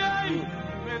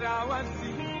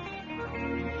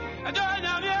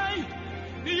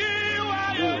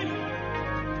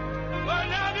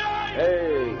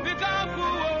 Hey.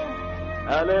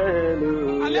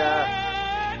 Hallelujah.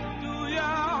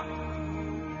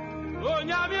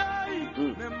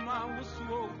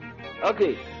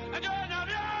 Okay.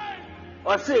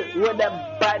 Or say,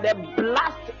 by the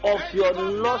blast of your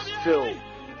nostril.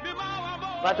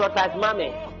 But what like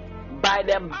mommy? By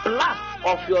the blast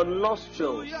of your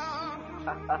nostrils.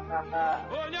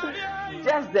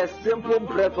 Just the simple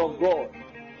breath of God,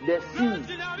 the sea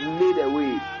made a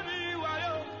way.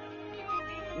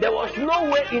 There was no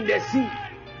way in the sea,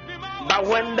 but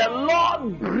when the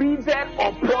Lord breathed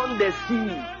upon the sea,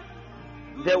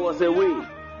 there was a way.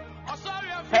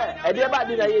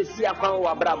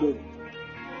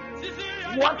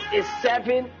 What is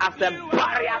serving as a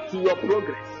barrier to your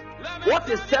progress? What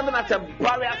is serving as a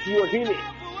barrier to your healing?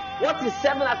 What is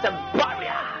serving as a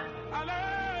barrier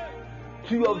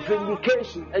to your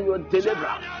vindication and your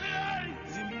deliverance?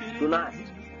 Tonight,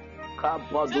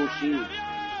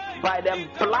 by the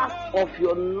blast of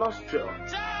your nostril.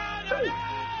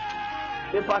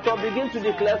 The pastor begin to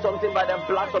declare something by the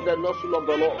blast of the nostril of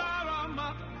the Lord.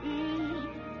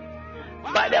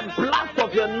 By the blast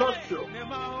of your nostril,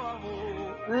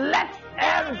 let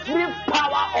every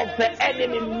power of the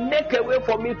enemy make a way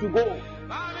for me to go.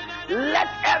 Let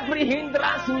every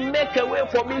hindrance make a way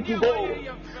for me to go.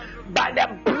 By the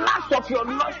blast of your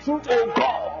nostril, O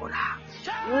God,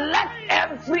 let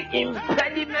every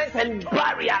impediment and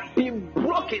barrier be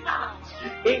broken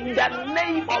in the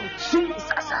name of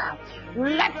Jesus.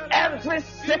 Let every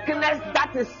sickness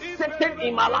that is sitting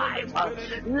in my life,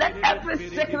 let every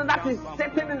sickness that is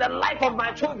sitting in the life of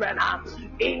my children,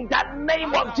 in the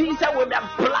name of Jesus, with the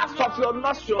blast of your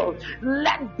nostril,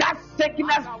 let that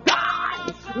sickness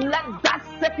die. Let that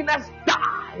sickness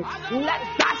die. Let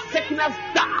that sickness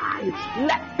die.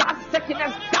 Let that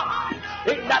sickness die.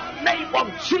 In the name of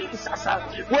Jesus,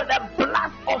 with the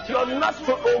blast of your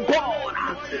nostril, oh God,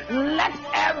 let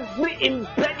every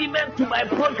impediment to my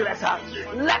progress,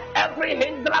 let every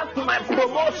hindrance to my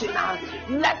promotion,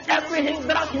 let every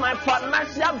hindrance to my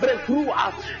financial breakthrough,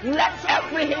 let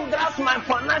every hindrance to my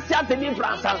financial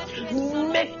deliverance,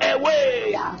 make a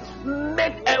way,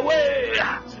 make a way,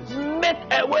 make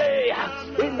a way,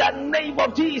 in the name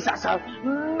of Jesus,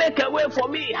 make a way for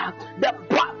me. The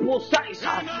Bible says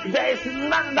there is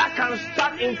none that can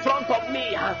stand in front of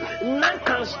me, none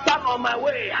can stand on my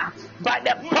way. By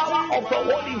the power of the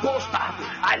Holy Ghost,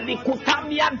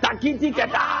 Alikutamia Dagiti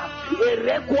Keta,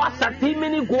 Erekwa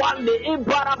Satimini Guande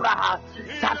Ibarabra,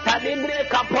 Satanibre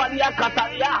Kapalia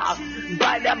Kataria,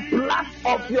 by the blast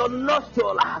of your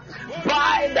nostril,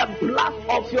 by the blast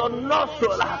of your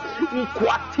nostril,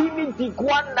 Equativity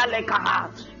Guandaleka,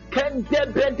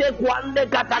 Kente Guande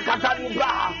Katakata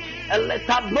Libra,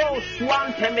 Letabro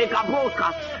Swan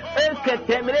Temekabroka,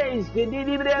 Elketemres,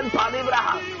 Gidibrian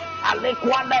Palibra,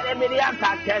 Alequanda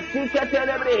Emiriata, Kesika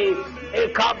Telebre,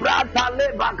 Ekabrata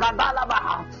Leba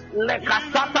Kadalabaha,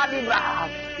 Lekasata Libra,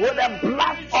 with a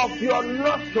blast of your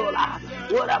nostril,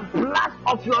 with a blast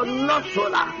of your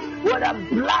nostril, with a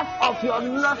blast of your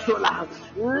nostril,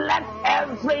 let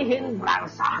every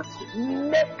hindrance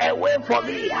make a way for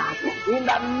me in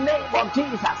the name of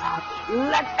Jesus.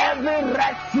 Let every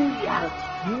red sea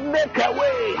make a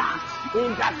way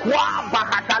in the Kwa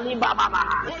Bakatali Baba,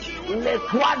 Le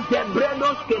Kwa de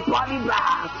Bredos Kepalibra,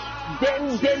 Den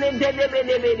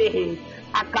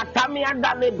Akatamia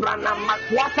Dale Brana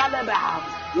Makwata Leba,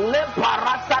 Le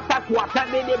Parasata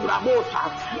Kwatabe de Brabosa,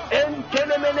 En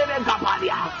Kenemene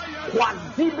Gabalia,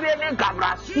 Quadibre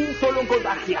Gabra, Sintologo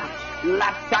Dacia,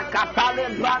 La Sakatale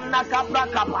Brana Cabra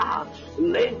Capa,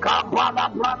 Le Cabada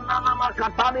Brana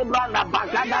Macatale Brana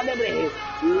Bagada Lebre,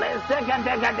 Le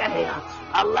Secatega,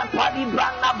 Allah Padi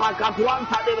Brana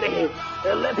Bacatuanta Lebre,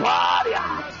 Leparia,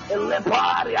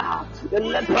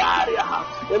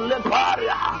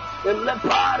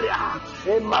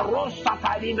 Marosa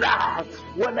Talibra,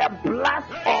 with the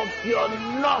blast of your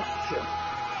nostril.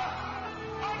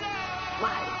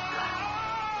 My God.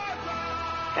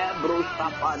 Ebro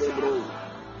Sapadebro.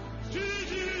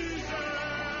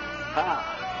 Ha.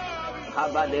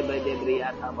 Kabadebedebria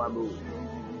Tababu.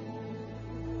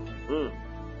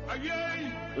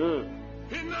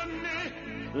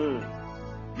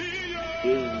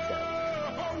 Jesus.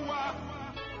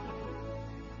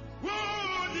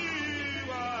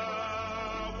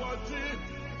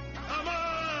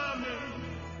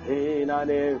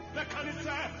 Inane,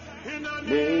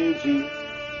 Meji,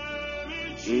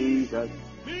 Jesus,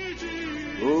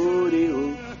 Odi,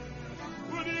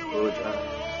 Oja,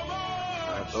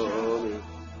 Atomi.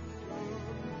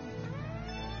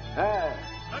 Hey,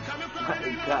 my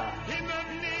God.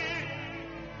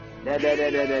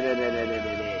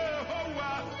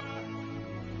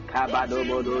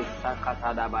 Kabadobodo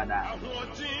Sakatadabada.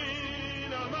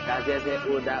 Kazese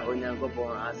Oda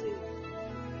Onyankopon Ase.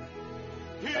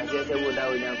 Kazese Oda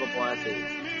Onyankopon Ase.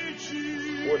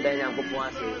 Oda Onyankopon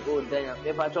Ase. Oda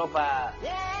If I chop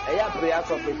prayers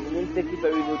of it, you need to take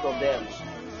very note of them.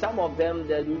 Some of them,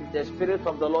 the Spirit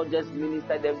of the Lord just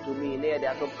ministered them to me. Near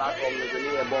their platform, there's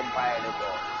a bonfire.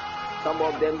 Some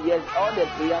of them, yes, all the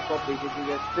prayers of it is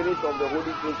the Spirit of the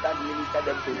Holy Spirit that ministered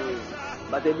them to me.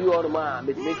 But if you want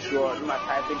to make sure you must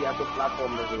type in the other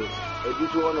platform. If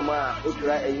you want to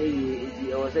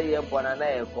was a year for an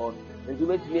airport, and to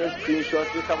make me a screenshot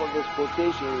to some of those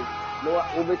quotations, no,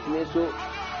 over to me so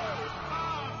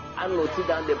and note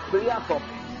down the prayer topic.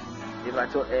 If I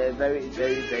told a very much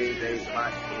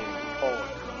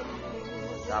important.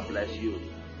 God bless you.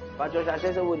 But I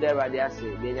said, I would never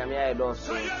say, Benjamin, don't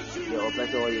say, the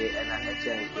operator and I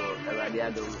change to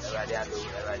Radiado.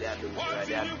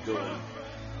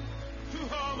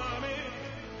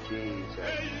 Jesus.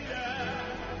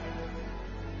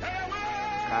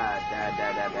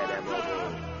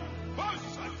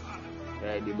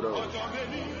 Hey, bro.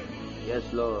 Yes,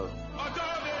 Lord.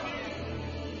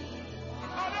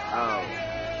 Oh.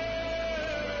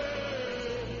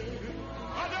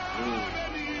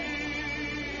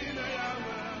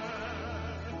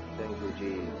 Thank you,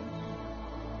 Jesus.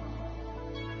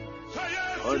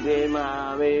 Ode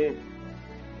mame,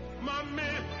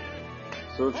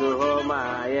 so to home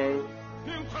my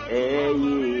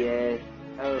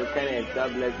oh, Kenneth,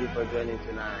 God bless you for joining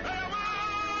tonight.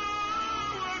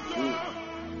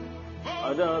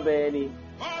 Odo Benny,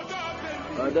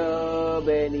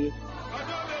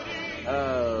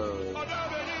 oh,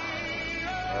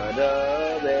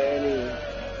 Odo Benny.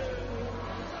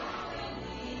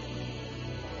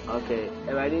 Okay,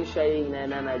 if I didn't share in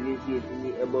and I didn't see it in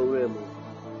the above room,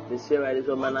 the series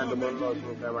of man and the month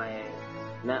of my hand.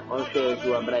 Now, also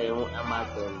to a Brian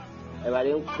Amaton. If I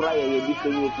didn't cry, you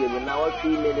become you, but now what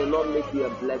you may the Lord make you a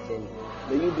blessing.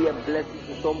 May you be a blessing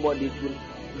to somebody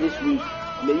this week.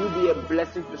 May you be a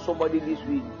blessing to somebody this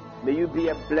week. May you be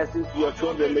a blessing to your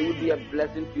children. May you be a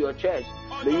blessing to your church.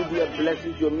 May you be a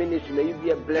blessing to your ministry. May you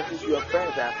be a blessing to your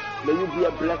friends. May you be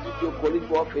a blessing to your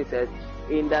colleague officers.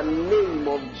 In the name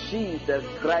of Jesus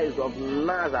Christ of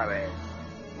Nazareth.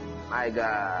 My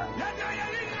God.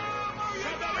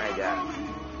 My God.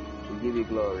 We give you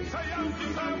glory. We give you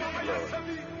glory.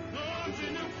 We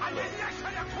give you glory.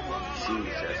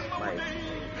 Jesus, my God.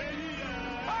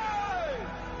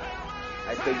 I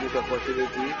take this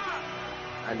opportunity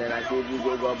And then I say,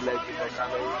 Vigo, God bless you for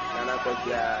coming. Nana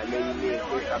Kosia, Lady May,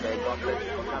 Christabel, God bless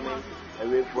you for coming.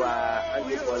 Erifua,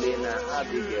 Auntie Paulina,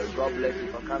 Abigail, God bless you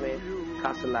for coming.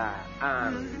 Kasla,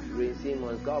 Anne, Ray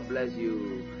Simmons, God bless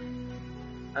you.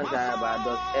 Ankara,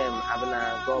 M, Abner,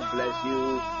 God bless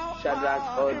you. Shadrach,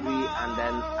 Audrey, and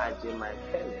then Ajimai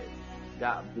Kenneth.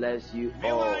 God bless you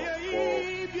all for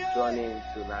joining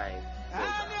tonight.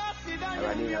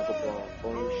 Aradina Kupon,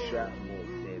 Onsha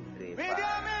Mutebrepa.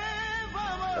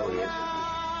 Oh, yes.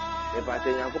 If I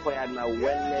say Yankupon had my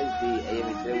Wednesday, I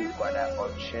am very good at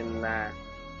Ochina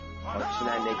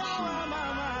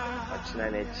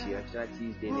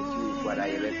Tuesday, Nechi, what I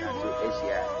ever to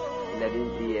Asia,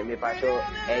 11 p.m. If I show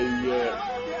a year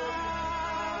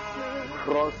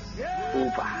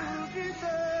crossover,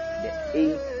 the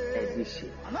 8th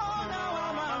edition.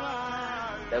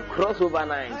 The crossover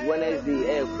night,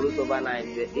 Wednesday, crossover night,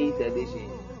 the 8th edition.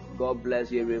 God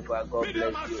bless you, Rifa. God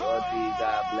bless you, Audrey.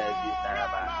 God bless you,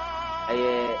 Saraba.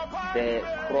 The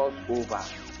crossover,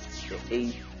 the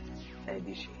 8th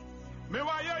edition.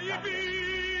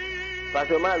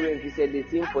 Pastor Marvin, he said the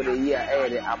theme for the year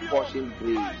is the apportioned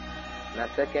grace. Now,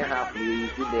 second half, we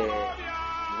see the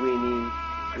winning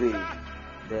grace.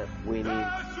 The winning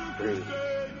grace.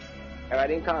 I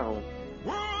didn't come home.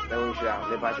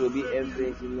 The pastor will be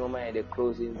influencing no man the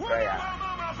closing prayer.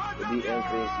 Will be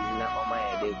influencing no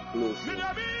man the closing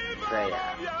prayer.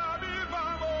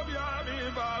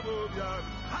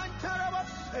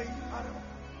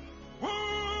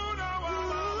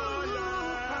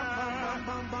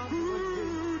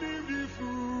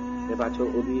 The pastor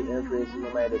will be influencing no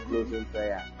man the closing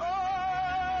prayer.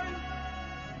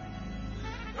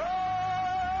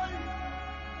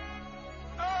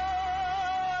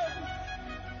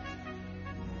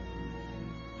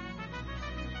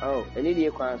 Oh, and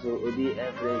the council will be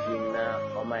influencing now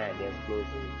on my against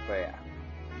closing prayer.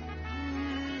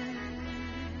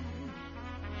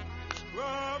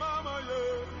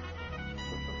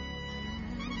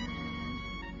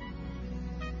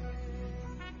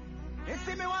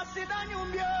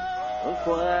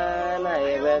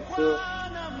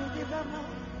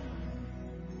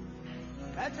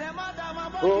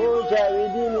 Oh, Jerry,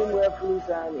 didn't wear fruit.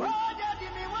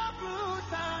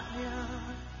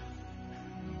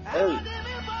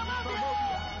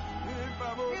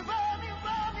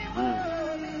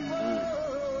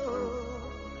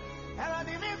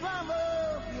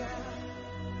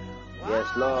 Yes,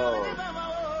 Lord.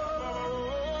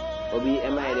 Obi,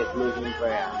 am I the closing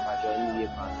prayer? But you need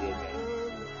to consider.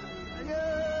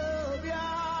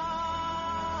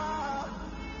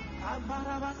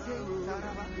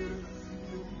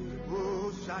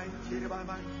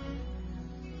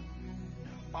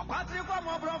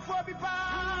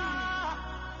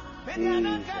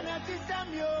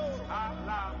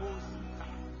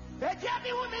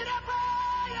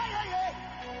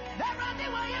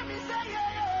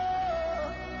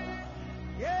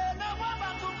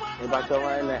 But I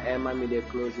want to end with the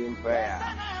closing prayer.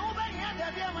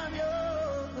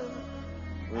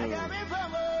 Okay.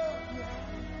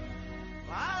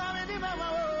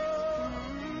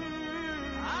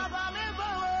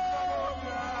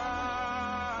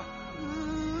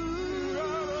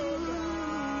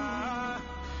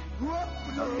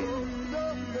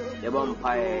 The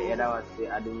vampire, that was the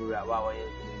Adumura, what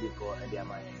before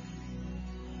Adiamaya.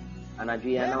 And I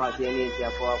dream I was saying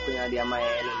for Queen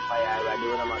Adiamaya and Empire, I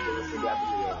don't know what to do.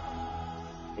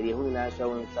 And the who now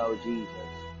showing South Jesus.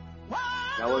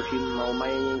 Now, what you know, my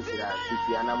answer,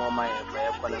 City and I'm on my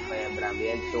fire for the fire, but I'm the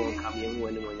end so coming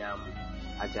when I'm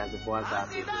a chance for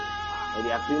us. And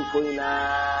they are pinpointing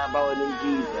about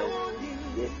Jesus.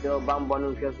 They still bamboo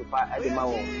and just at the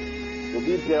mouth. Will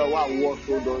be there what was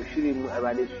so don't shoot him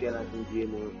about this year and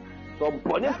dreaming. So,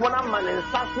 Bonnie for a man and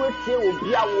Saturday will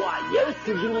be a war. Yes,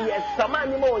 to give me a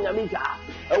Samani Monamita.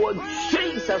 Our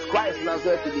Jesus Christ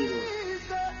Nazareth to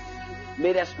be.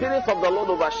 May the Spirit of the Lord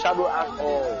overshadow us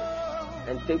all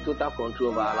and take total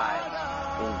control of our lives.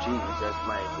 In Jesus'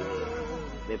 mighty name.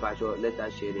 May Pastor, let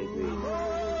us share the grace.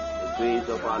 The grace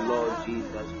of our Lord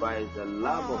Jesus Christ, the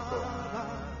love of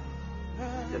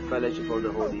God, the fellowship of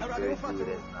the Holy Spirit be with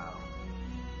us now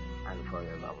and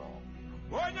forevermore.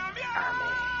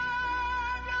 Amen.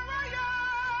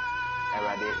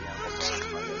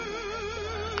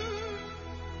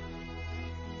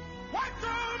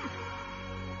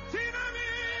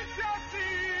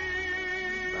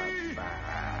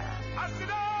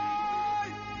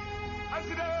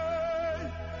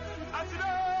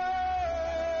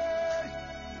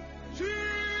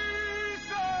 Jesus,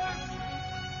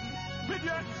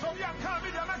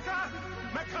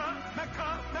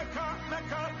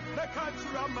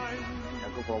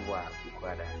 Nakupobwa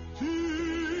kukwada.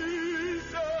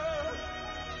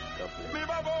 God bless.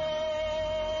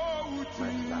 Much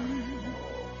love.